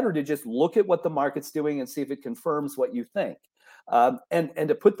 It's better to just look at what the market's doing and see if it confirms what you think. And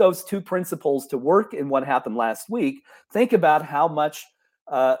to put those two principles to work in what happened last week, think about how much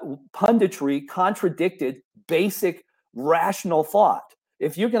punditry contradicted basic rational thought.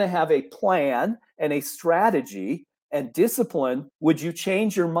 If you're going to have a plan and a strategy and discipline, would you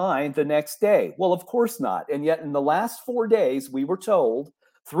change your mind the next day? Well, of course not. And yet in the last 4 days, we were told,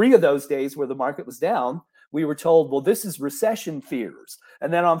 3 of those days where the market was down, we were told, well, this is recession fears.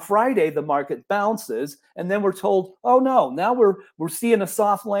 And then on Friday, the market bounces. And then we're told, oh no, now we're seeing a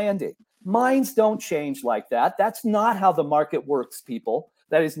soft landing. Minds don't change like that. That's not how the market works, people.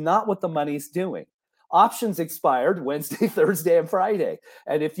 That is not what the money's doing. Options expired Wednesday, Thursday, and Friday.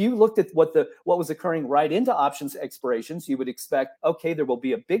 And if you looked at what was occurring right into options expirations, you would expect, okay, there will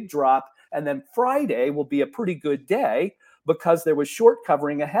be a big drop, and then Friday will be a pretty good day because there was short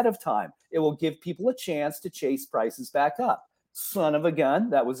covering ahead of time. It will give people a chance to chase prices back up. Son of a gun,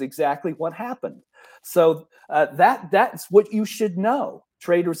 that was exactly what happened. So that's what you should know.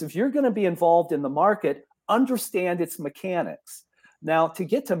 Traders, if you're going to be involved in the market, understand its mechanics. Now, to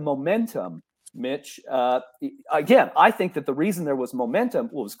get to momentum, Mitch, again, I think that the reason there was momentum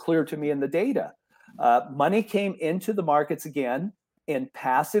was clear to me in the data. Money came into the markets again in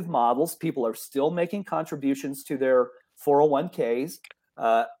passive models. People are still making contributions to their 401ks,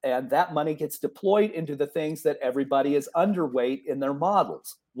 and that money gets deployed into the things that everybody is underweight in their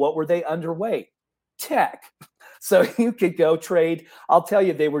models. What were they underweight? Tech. So you could go trade. I'll tell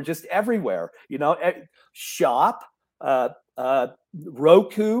you, they were just everywhere. Shop,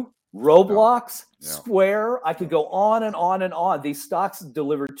 Roku, Roblox, Square. I could go on and on and on. These stocks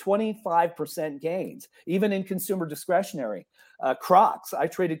delivered 25% gains, even in consumer discretionary. Crocs, I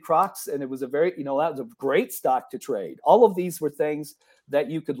traded Crocs, and it was that was a great stock to trade. All of these were things that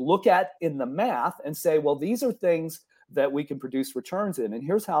you could look at in the math and say, well, these are things that we can produce returns in. And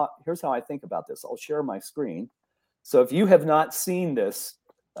here's how I think about this. I'll share my screen. So if you have not seen this,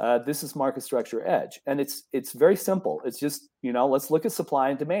 this is Market Structure Edge, and it's very simple. It's just, let's look at supply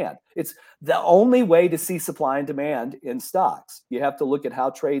and demand. It's the only way to see supply and demand in stocks. You have to look at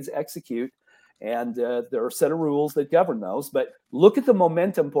how trades execute, and there are a set of rules that govern those. But look at the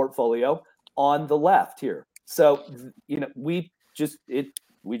momentum portfolio on the left here. So, we just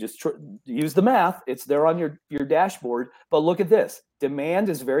use the math. It's there on your dashboard. But look at this. Demand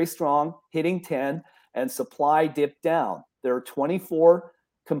is very strong, hitting 10, and supply dipped down. There are 24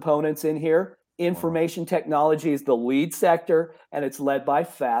 components in here. Information technology is the lead sector, and it's led by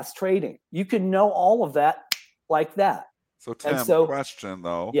fast trading. You can know all of that like that. So Tim, so- question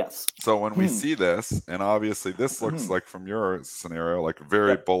though. Yes. So when we see this, and obviously this looks like from your scenario, like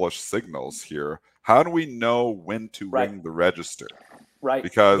very bullish signals here. How do we know when to ring the register? Right.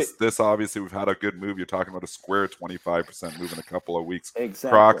 Because this obviously we've had a good move. You're talking about a square 25% move in a couple of weeks.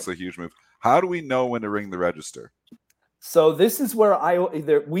 Exactly. Croc's a huge move. How do we know when to ring the register? So this is where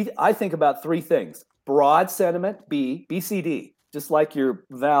I think about three things: broad sentiment, BCD, just like your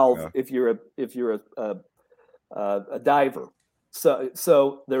valve if you're a diver.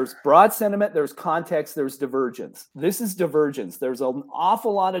 So there's broad sentiment, there's context, there's divergence. This is divergence. There's an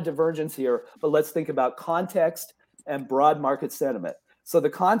awful lot of divergence here, but let's think about context and broad market sentiment. So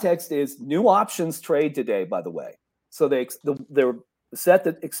the context is new options trade today, by the way. So the set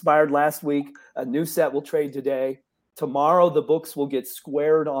that expired last week, a new set will trade today. Tomorrow, the books will get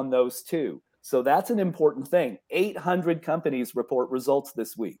squared on those two. So that's an important thing. 800 companies report results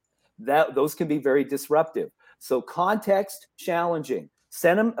this week. Those can be very disruptive. So context, challenging.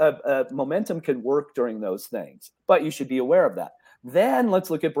 Momentum can work during those things, but you should be aware of that. Then let's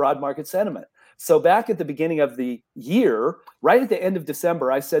look at broad market sentiment. So back at the beginning of the year, right at the end of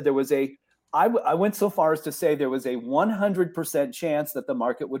December, I said I went so far as to say there was a 100% chance that the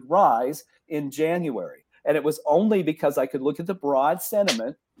market would rise in January. And it was only because I could look at the broad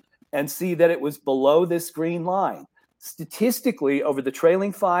sentiment and see that it was below this green line. Statistically, over the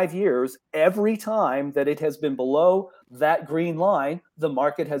trailing 5 years, every time that it has been below that green line, the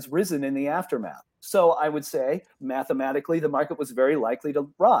market has risen in the aftermath. So I would say, mathematically, the market was very likely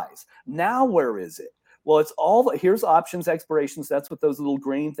to rise. Now, where is it? Well, here's options expirations. That's what those little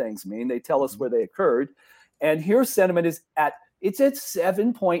green things mean. They tell us where they occurred. And here's sentiment it's at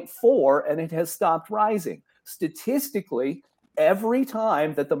 7.4 and it has stopped rising. Statistically, every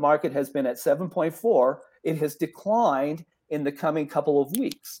time that the market has been at 7.4, it has declined in the coming couple of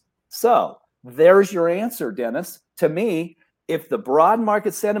weeks. So there's your answer, Dennis. To me, if the broad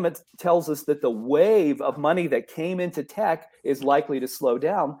market sentiment tells us that the wave of money that came into tech is likely to slow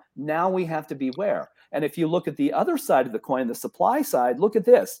down, now we have to beware. And if you look at the other side of the coin, the supply side, look at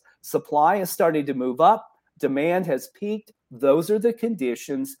this. Supply is starting to move up. Demand has peaked. Those are the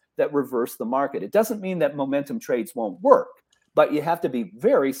conditions that reverse the market. It doesn't mean that momentum trades won't work, but you have to be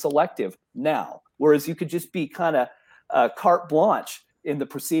very selective now, whereas you could just be kind of carte blanche in the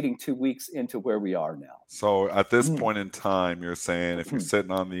preceding 2 weeks into where we are now. So at this point in time, you're saying if you're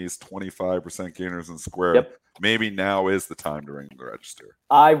sitting on these 25% gainers in Square, maybe now is the time to ring the register.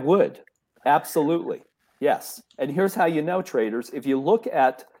 I would. Absolutely. Yes. And here's how you know, traders. If you look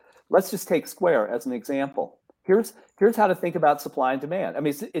at, let's just take Square as an example. Here's how to think about supply and demand. I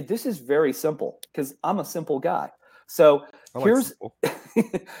mean, this is very simple because I'm a simple guy. So here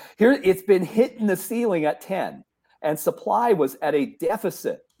it's been hitting the ceiling at 10 and supply was at a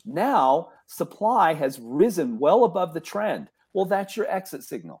deficit. Now supply has risen well above the trend. Well, that's your exit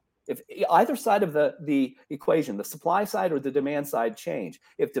signal. If either side of the equation, the supply side or the demand side change,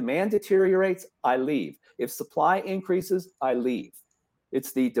 if demand deteriorates, I leave. If supply increases, I leave.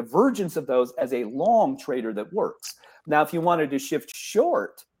 It's the divergence of those as a long trader that works. Now, if you wanted to shift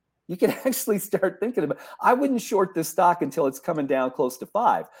short, you can actually start thinking about, I wouldn't short this stock until it's coming down close to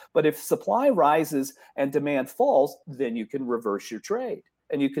 5. But if supply rises and demand falls, then you can reverse your trade.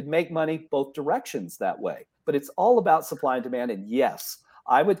 And you could make money both directions that way. But it's all about supply and demand. And yes,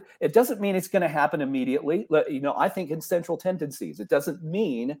 it doesn't mean it's going to happen immediately. I think in central tendencies, it doesn't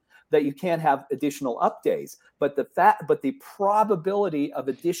mean that you can't have additional up days, but the probability of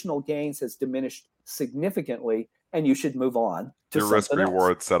additional gains has diminished significantly, and you should move on to your risk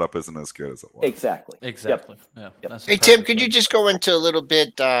reward setup isn't as good as it was. Exactly. Yep. Yeah. Hey Tim, could you just go into a little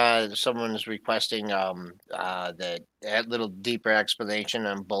bit? Someone's requesting that little deeper explanation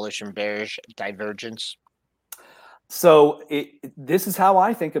on bullish and bearish divergence. So this is how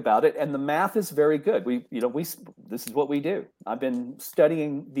I think about it, and the math is very good. This is what we do. I've been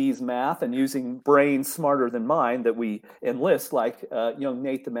studying these math and using brains smarter than mine that we enlist, like young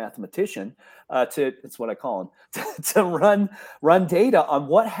Nate the mathematician, it's what I call him, to run data on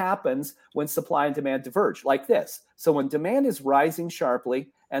what happens when supply and demand diverge, like this. So when demand is rising sharply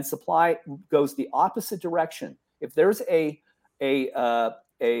and supply goes the opposite direction, if there's a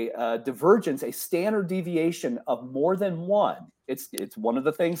divergence, a standard deviation of more than 1, it's one of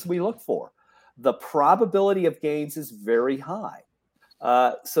the things we look for. The probability of gains is very high.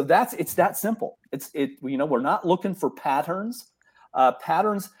 So it's that simple. We're not looking for patterns.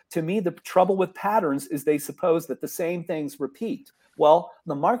 Patterns, to me, the trouble with patterns is they suppose that the same things repeat. Well,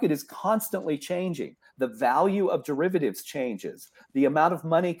 the market is constantly changing. the value of derivatives changes. The amount of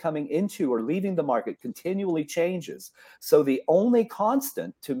money coming into or leaving the market continually changes. So the only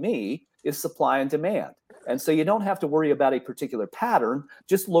constant to me is supply and demand. And so you don't have to worry about a particular pattern,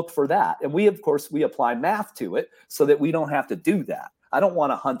 just look for that. And we, of course, we apply math to it so that we don't have to do that. I don't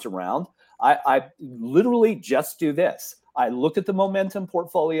want to hunt around. I literally just do this. I look at the momentum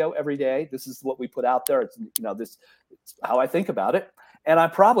portfolio every day. This is what we put out there. It's, this is how I think about it. And I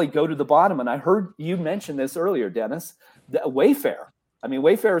probably go to the bottom. And I heard you mention this earlier, Dennis, the Wayfair. I mean,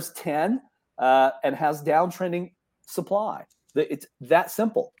 Wayfair is 10 and has downtrending supply. It's that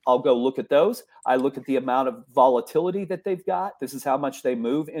simple. I'll go look at those. I look at the amount of volatility that they've got. This is how much they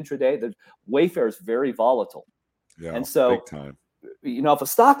move intraday. The Wayfair is very volatile. Yeah, and so, big time. If a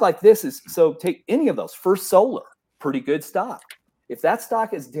stock like this is, so take any of those, First Solar, pretty good stock. If that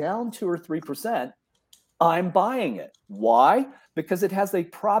stock is down 2 or 3%, I'm buying it. Why? Because it has a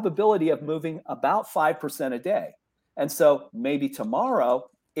probability of moving about 5% a day. And so maybe tomorrow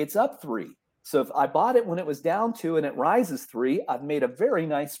it's up 3. So if I bought it when it was down 2 and it rises 3, I've made a very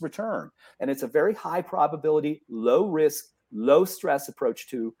nice return. And it's a very high probability, low risk, low stress approach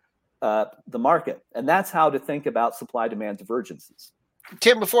to the market. And that's how to think about supply demand divergences.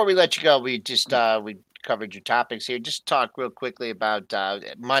 Tim, before we let you go, we just we covered your topics here. Just talk real quickly about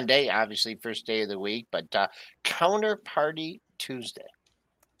Monday, obviously first day of the week, but Counterparty Tuesday.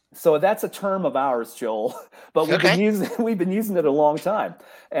 So that's a term of ours, Joel, but we've been using it a long time.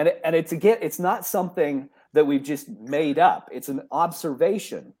 And it's not something that we've just made up. It's an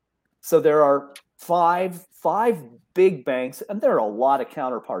observation. So there are five big banks, and there are a lot of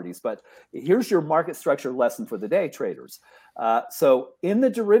counterparties, but here's your market structure lesson for the day, traders. So in the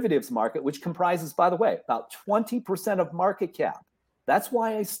derivatives market, which comprises, by the way, about 20% of market cap, that's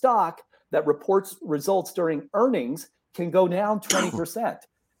why a stock that reports results during earnings can go down 20%.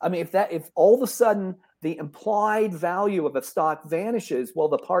 I mean, if all of a sudden the implied value of a stock vanishes, well,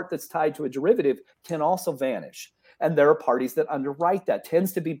 the part that's tied to a derivative can also vanish. And there are parties that underwrite that.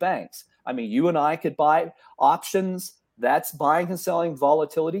 Tends to be banks. I mean, you and I could buy options. That's buying and selling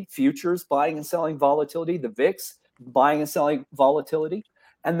volatility. Futures, buying and selling volatility. The VIX, buying and selling volatility.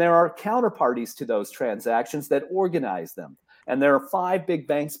 And there are counterparties to those transactions that organize them. And there are 5 big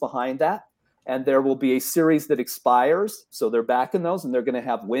banks behind that. And there will be a series that expires. So they're backing those, and they're going to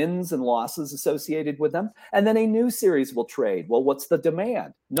have wins and losses associated with them. And then a new series will trade. Well, what's the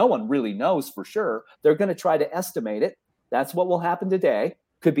demand? No one really knows for sure. They're going to try to estimate it. That's what will happen today.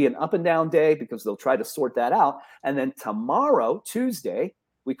 Could be an up and down day because they'll try to sort that out. And then tomorrow, Tuesday,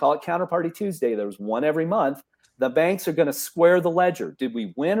 we call it Counterparty Tuesday. There's one every month. The banks are going to square the ledger. Did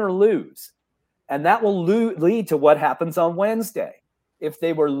we win or lose? And that will lead to what happens on Wednesday. If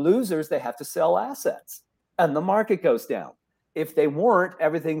they were losers, they have to sell assets and the market goes down. If they weren't,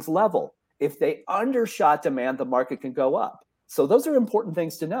 everything's level. If they undershot demand, the market can go up. So those are important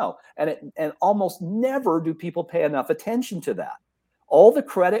things to know. And almost never do people pay enough attention to that. All the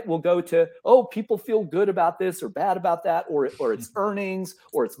credit will go to, people feel good about this or bad about that, or it's earnings,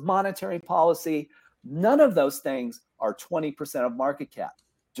 or it's monetary policy. None of those things are 20% of market cap.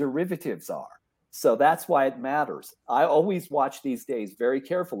 Derivatives are. So that's why it matters. I always watch these days very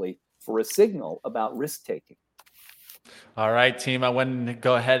carefully for a signal about risk taking. All right, team. I went and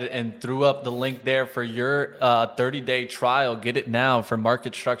go ahead and threw up the link there for your 30-day trial. Get it now for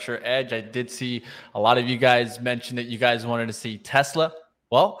Market Structure Edge. I did see a lot of you guys mention that you guys wanted to see Tesla.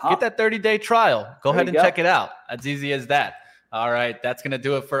 Well, get that 30-day trial. Go ahead and check it out. As easy as that. All right, that's going to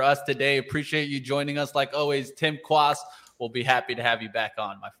do it for us today. Appreciate you joining us. Like always, Tim Quast. We'll be happy to have you back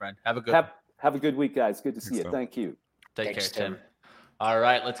on, my friend. Have a good one. Have a good week, guys. Good to see you. Thank you. Thanks, care, Tim. All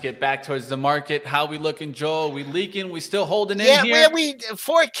right, let's get back towards the market. How we looking, Joel? We leaking? We still holding in here? Yeah, we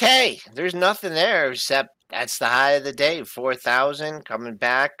 4K. There's nothing there except that's the high of the day, 4,000 coming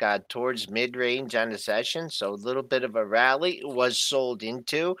back towards mid-range on the session. So a little bit of a rally was sold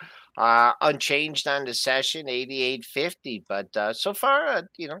into. Unchanged on the session, 88.50. But so far,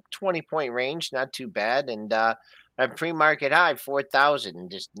 20-point range, not too bad. And a pre-market high,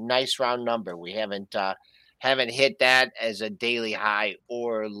 4,000, just nice round number. We haven't hit that as a daily high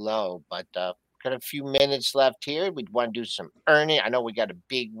or low, but got a few minutes left here. We'd want to do some earning. I know we got a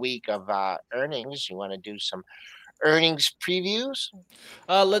big week of earnings. You want to do some earnings previews?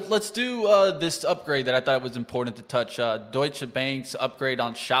 Let's do this upgrade that I thought was important to touch. Deutsche Bank's upgrade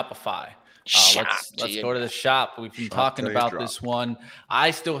on Shopify. Let's go to the shop. We've been talking about this one.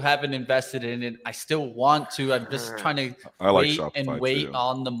 I still haven't invested in it. I still want to. I'm just trying to wait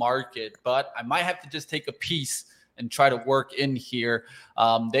on the market, but I might have to just take a piece and try to work in here.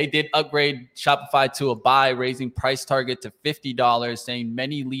 They did upgrade Shopify to a buy, raising price target to $50, saying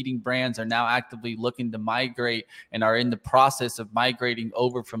many leading brands are now actively looking to migrate and are in the process of migrating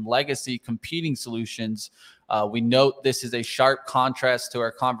over from legacy competing solutions. We note this is a sharp contrast to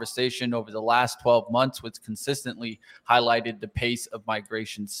our conversation over the last 12 months, which consistently highlighted the pace of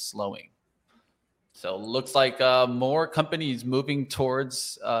migration slowing. So looks like more companies moving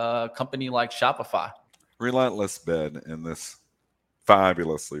towards a company like Shopify. Relentless bid in this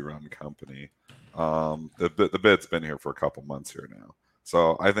fabulously run company. The bid's been here for a couple months here now.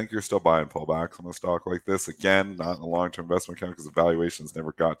 So I think you're still buying pullbacks on a stock like this. Again, not in a long-term investment account because the valuations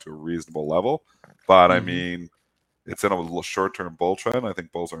never got to a reasonable level. But I mean, it's in a little short-term bull trend. I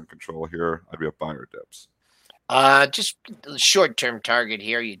think bulls are in control here. I'd be a buyer dips. Just the short-term target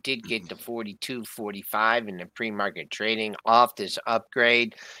here. You did get the 42.45 in the pre-market trading off this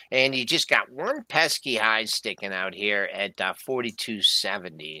upgrade, and you just got one pesky high sticking out here at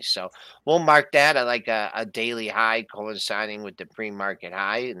 42.70. So we'll mark that. I like a daily high coinciding with the pre-market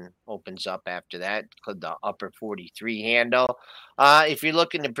high, and opens up after that, the upper 43 handle. If you're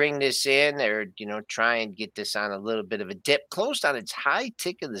looking to bring this in, or try and get this on a little bit of a dip, closed on its high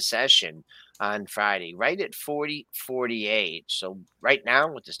tick of the session on Friday, right at 40.48. So right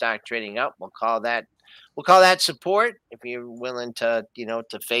now, with the stock trading up, we'll call that support if you're willing to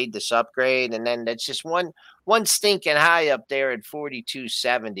to fade this upgrade. And then that's just one stinking high up there at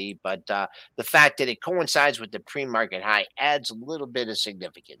 42.70. But the fact that it coincides with the pre-market high adds a little bit of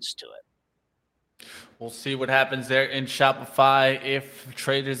significance to it. We'll see what happens there in Shopify. If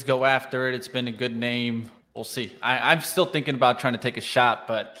traders go after it, it's been a good name. We'll see. I'm still thinking about trying to take a shot,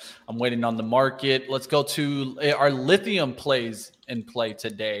 but I'm waiting on the market. Let's go to our lithium plays in play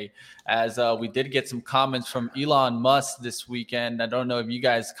today, as we did get some comments from Elon Musk this weekend. I don't know if you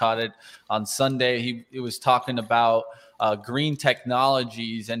guys caught it on Sunday. He was talking about green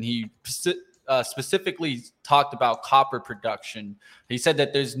technologies, and he specifically talked about copper production. He said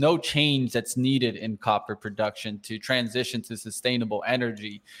that there's no change that's needed in copper production to transition to sustainable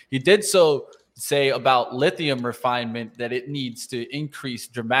energy. He did so say about lithium refinement that it needs to increase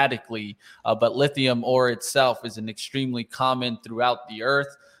dramatically, but lithium ore itself is an extremely common throughout the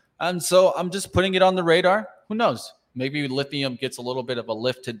earth. And so I'm just putting it on the radar. Who knows? Maybe lithium gets a little bit of a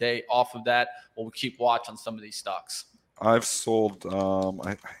lift today off of that. We'll keep watch on some of these stocks. I've sold,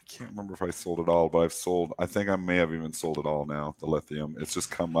 I can't remember if I sold it all, but I think I may have even sold it all now, the lithium. It's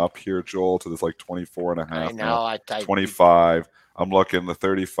just come up here, Joel, to this like 24 and a half. I know. 25. I'm looking the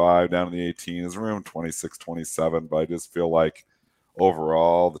 35 down to the 18 is around 26, 27, but I just feel like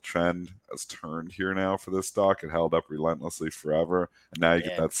overall the trend has turned here now for this stock. It held up relentlessly forever, and now you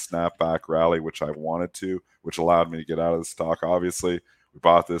get that snapback rally, which I wanted to, which allowed me to get out of the stock. Obviously, we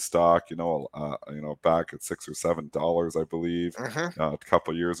bought this stock, back at $6 or $7, I believe, a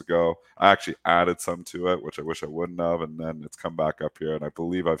couple of years ago. I actually added some to it, which I wish I wouldn't have, and then it's come back up here, and I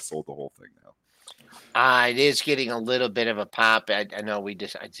believe I've sold the whole thing now. It is getting a little bit of a pop. I know I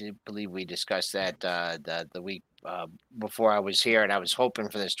do believe we discussed that the week before I was here, and I was hoping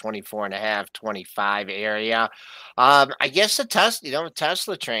for this 24.5, 25 area. I guess the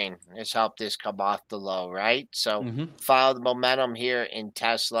Tesla train has helped this come off the low, right? So follow the momentum here in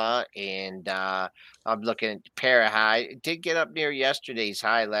Tesla, and I'm looking at pair high. It did get up near yesterday's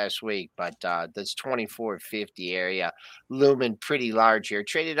high last week, but this 24.50 area looming pretty large here.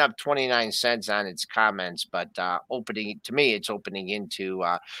 Traded up 29 cents on its comments, but it's opening into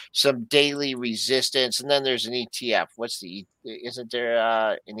some daily resistance. And then there's an ETF. Isn't there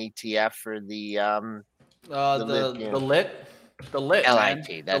an ETF for the LIT? The LIT,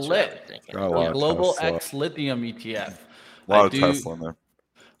 LIT. That's what I was thinking. Global X Lithium ETF. A lot of Tesla in there.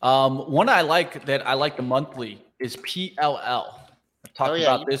 One I like the monthly is PLL. I've talked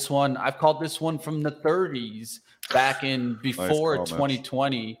about this one. I've called this one from the 30s back in before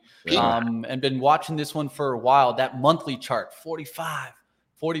 2020, and been watching this one for a while. That monthly chart, 45,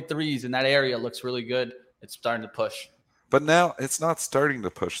 43s in that area looks really good. It's starting to push. But now it's not starting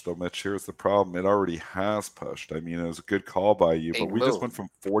to push, though, Mitch. Here's the problem. It already has pushed. I mean, it was a good call by you, but we just went from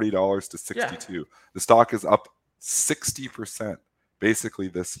 $40 to 62. Yeah. The stock is up 60% basically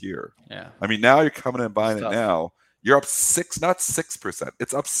this year. Yeah. I mean, now you're coming in and buying it now. You're up not 6%.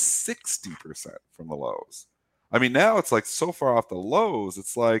 It's up 60% from the lows. I mean, now it's like so far off the lows.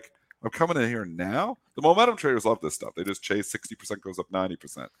 It's like, I'm coming in here now. The momentum traders love this stuff. They just chase 60% goes up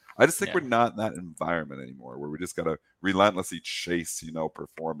 90%. I just think we're not in that environment anymore where we just got to relentlessly chase,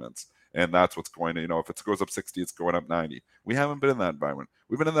 performance. And that's what's going to, if it goes up 60, it's going up 90. We haven't been in that environment.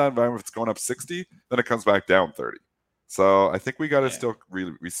 We've been in that environment. If it's going up 60, then it comes back down 30. So I think we got to still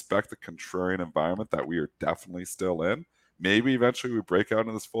really respect the contrarian environment that we are definitely still in. Maybe eventually we break out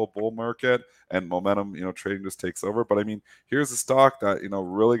into this full bull market and momentum, trading just takes over. But I mean, here's a stock that,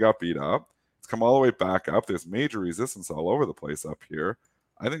 really got beat up. It's come all the way back up. There's major resistance all over the place up here.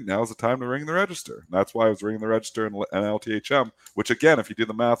 I think now's the time to ring the register. And that's why I was ringing the register in LTHM, which again, if you do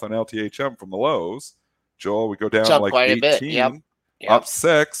the math on LTHM from the lows, Joel, we go down to like 18, Yep. up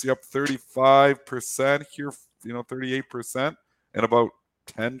 6, you're up 35% here, 38% in about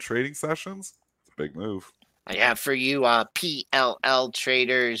 10 trading sessions. It's a big move. Yeah, for you PLL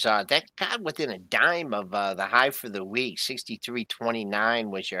traders, that got within a dime of the high for the week.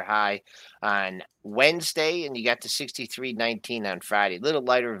 63.29 was your high on Wednesday, and you got to 63.19 on Friday. Little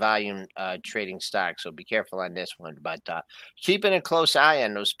lighter volume trading stock, so be careful on this one. But keeping a close eye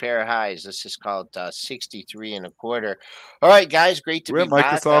on those pair of highs. This is called 63.25. All right, guys, great to be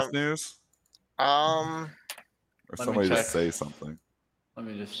back. Microsoft news? Or somebody just say something. Let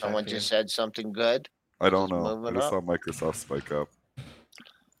me just. Someone just said something good. I don't know. I just saw Microsoft spike up.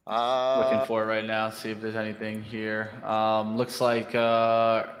 Looking for it right now, see if there's anything here. Looks like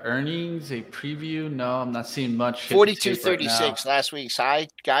earnings, a preview. No, I'm not seeing much. 42.36 last week's high.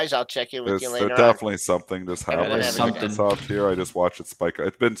 Guys, I'll check in with you later. There's definitely something just happening. Something Microsoft here. I just watched it spike up.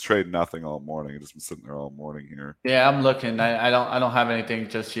 It's been trading nothing all morning. It's just been sitting there all morning here. Yeah, I'm looking. I don't have anything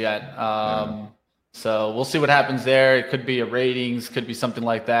just yet. So we'll see what happens there. It could be a ratings, could be something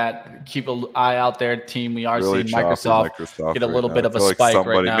like that. Keep an eye out there, team. We are really seeing Microsoft get a little bit of a spike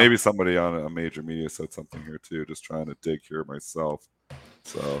right now. Maybe somebody on a major media said something here too. Just trying to dig here myself.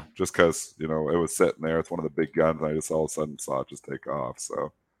 So just because it was sitting there, it's one of the big guns. And I just all of a sudden saw it just take off.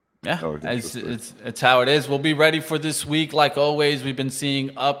 So yeah, it's how it is. We'll be ready for this week. Like always, we've been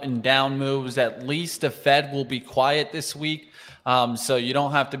seeing up and down moves. At least the Fed will be quiet this week. So you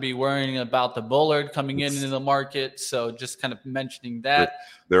don't have to be worrying about the bullard coming into the market. So just kind of mentioning that.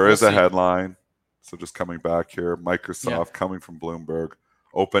 There is a headline. So just coming back here, Microsoft coming from Bloomberg,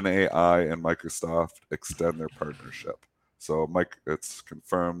 OpenAI and Microsoft extend their partnership. So it's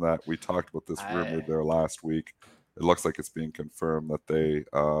confirmed that we talked about this rumor there last week. It looks like it's being confirmed that they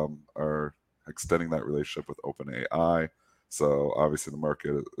are extending that relationship with OpenAI. So obviously the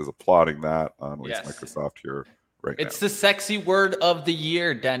market is applauding that on at least Microsoft here. Right it's now. The sexy word of the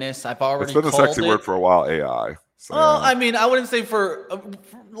year, Dennis. I've already It's been the sexy word for a while, AI. So, I mean, I wouldn't say for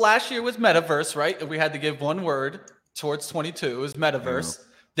last year was metaverse, right? If we had to give one word towards 22, it was metaverse. Yeah.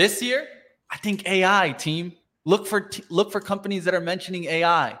 This year, I think AI, team. Look for companies that are mentioning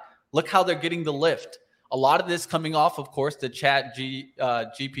AI. Look how they're getting the lift. A lot of this coming off, of course, the Chat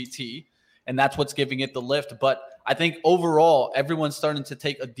GPT, and that's what's giving it the lift. But I think overall, everyone's starting to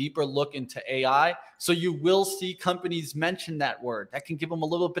take a deeper look into AI. So you will see companies mention that word. That can give them a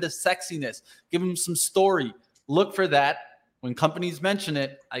little bit of sexiness, give them some story. Look for that. When companies mention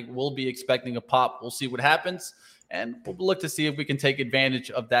it, I will be expecting a pop. We'll see what happens. And we'll look to see if we can take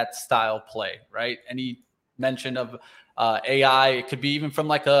advantage of that style play, right? Any mention of AI, it could be even from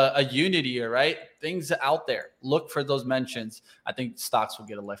like a Unity, right? Things out there. Look for those mentions. I think stocks will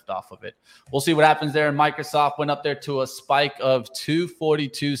get a lift off of it. We'll see what happens there. And Microsoft went up there to a spike of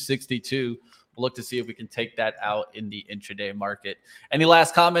 242.62. We'll look to see if we can take that out in the intraday market. Any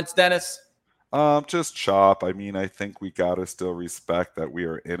last comments, Dennis? Just chop. I mean, I think we got to still respect that we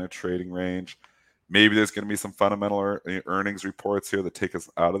are in a trading range. Maybe there's going to be some fundamental earnings reports here that take us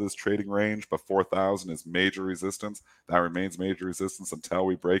out of this trading range, but 4,000 is major resistance. That remains major resistance until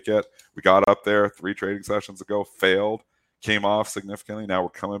we break it. We got up there 3 trading sessions ago, failed, came off significantly. Now we're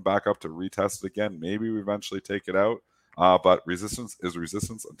coming back up to retest it again. Maybe we eventually take it out, but resistance is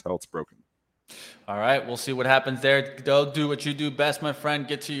resistance until it's broken. All right, we'll see what happens there. Go do what you do best, my friend.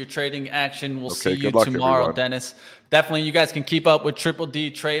 Get to your trading action. We'll see you tomorrow, everyone. Dennis. Definitely, you guys can keep up with Triple D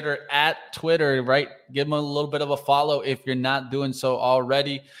Trader at Twitter, right? Give him a little bit of a follow if you're not doing so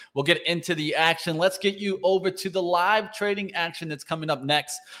already. We'll get into the action. Let's get you over to the live trading action that's coming up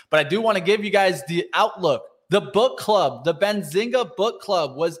next. But I do want to give you guys the outlook. The book club, the Benzinga Book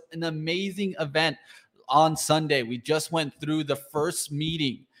Club was an amazing event on Sunday. We just went through the first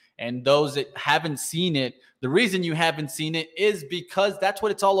meeting. And those that haven't seen it, the reason you haven't seen it is because that's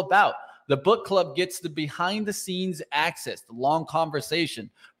what it's all about. The book club gets the behind the scenes access, the long conversation.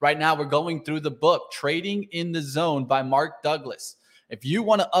 Right now, we're going through the book, Trading in the Zone by Mark Douglas. If you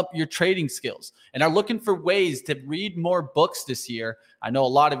want to up your trading skills and are looking for ways to read more books this year, I know a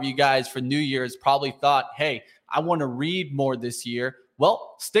lot of you guys for New Year's probably thought, hey, I want to read more this year.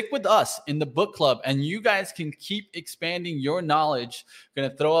 Well, stick with us in the book club, and you guys can keep expanding your knowledge. Going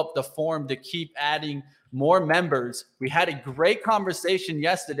to throw up the form to keep adding more members. We had a great conversation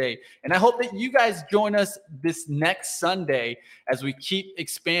yesterday, and I hope that you guys join us this next Sunday as we keep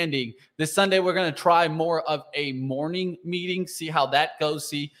expanding. This Sunday, we're going to try more of a morning meeting, see how that goes,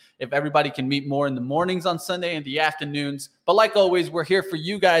 see if everybody can meet more in the mornings on Sunday and the afternoons. But like always, we're here for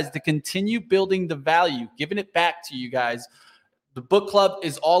you guys to continue building the value, giving it back to you guys. The book club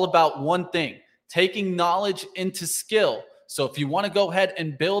is all about one thing, taking knowledge into skill. So if you want to go ahead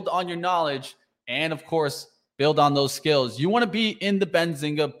and build on your knowledge and, of course, build on those skills, you want to be in the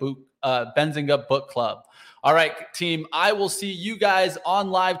Benzinga Book Club. All right, team, I will see you guys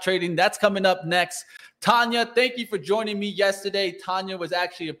on live trading. That's coming up next. Tanya, thank you for joining me yesterday. Tanya was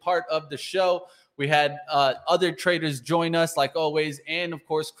actually a part of the show. We had other traders join us, like always, and, of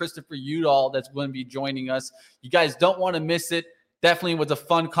course, Christopher Udall that's going to be joining us. You guys don't want to miss it. Definitely was a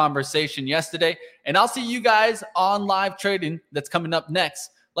fun conversation yesterday. And I'll see you guys on live trading that's coming up next.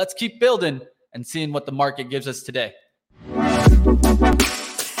 Let's keep building and seeing what the market gives us today.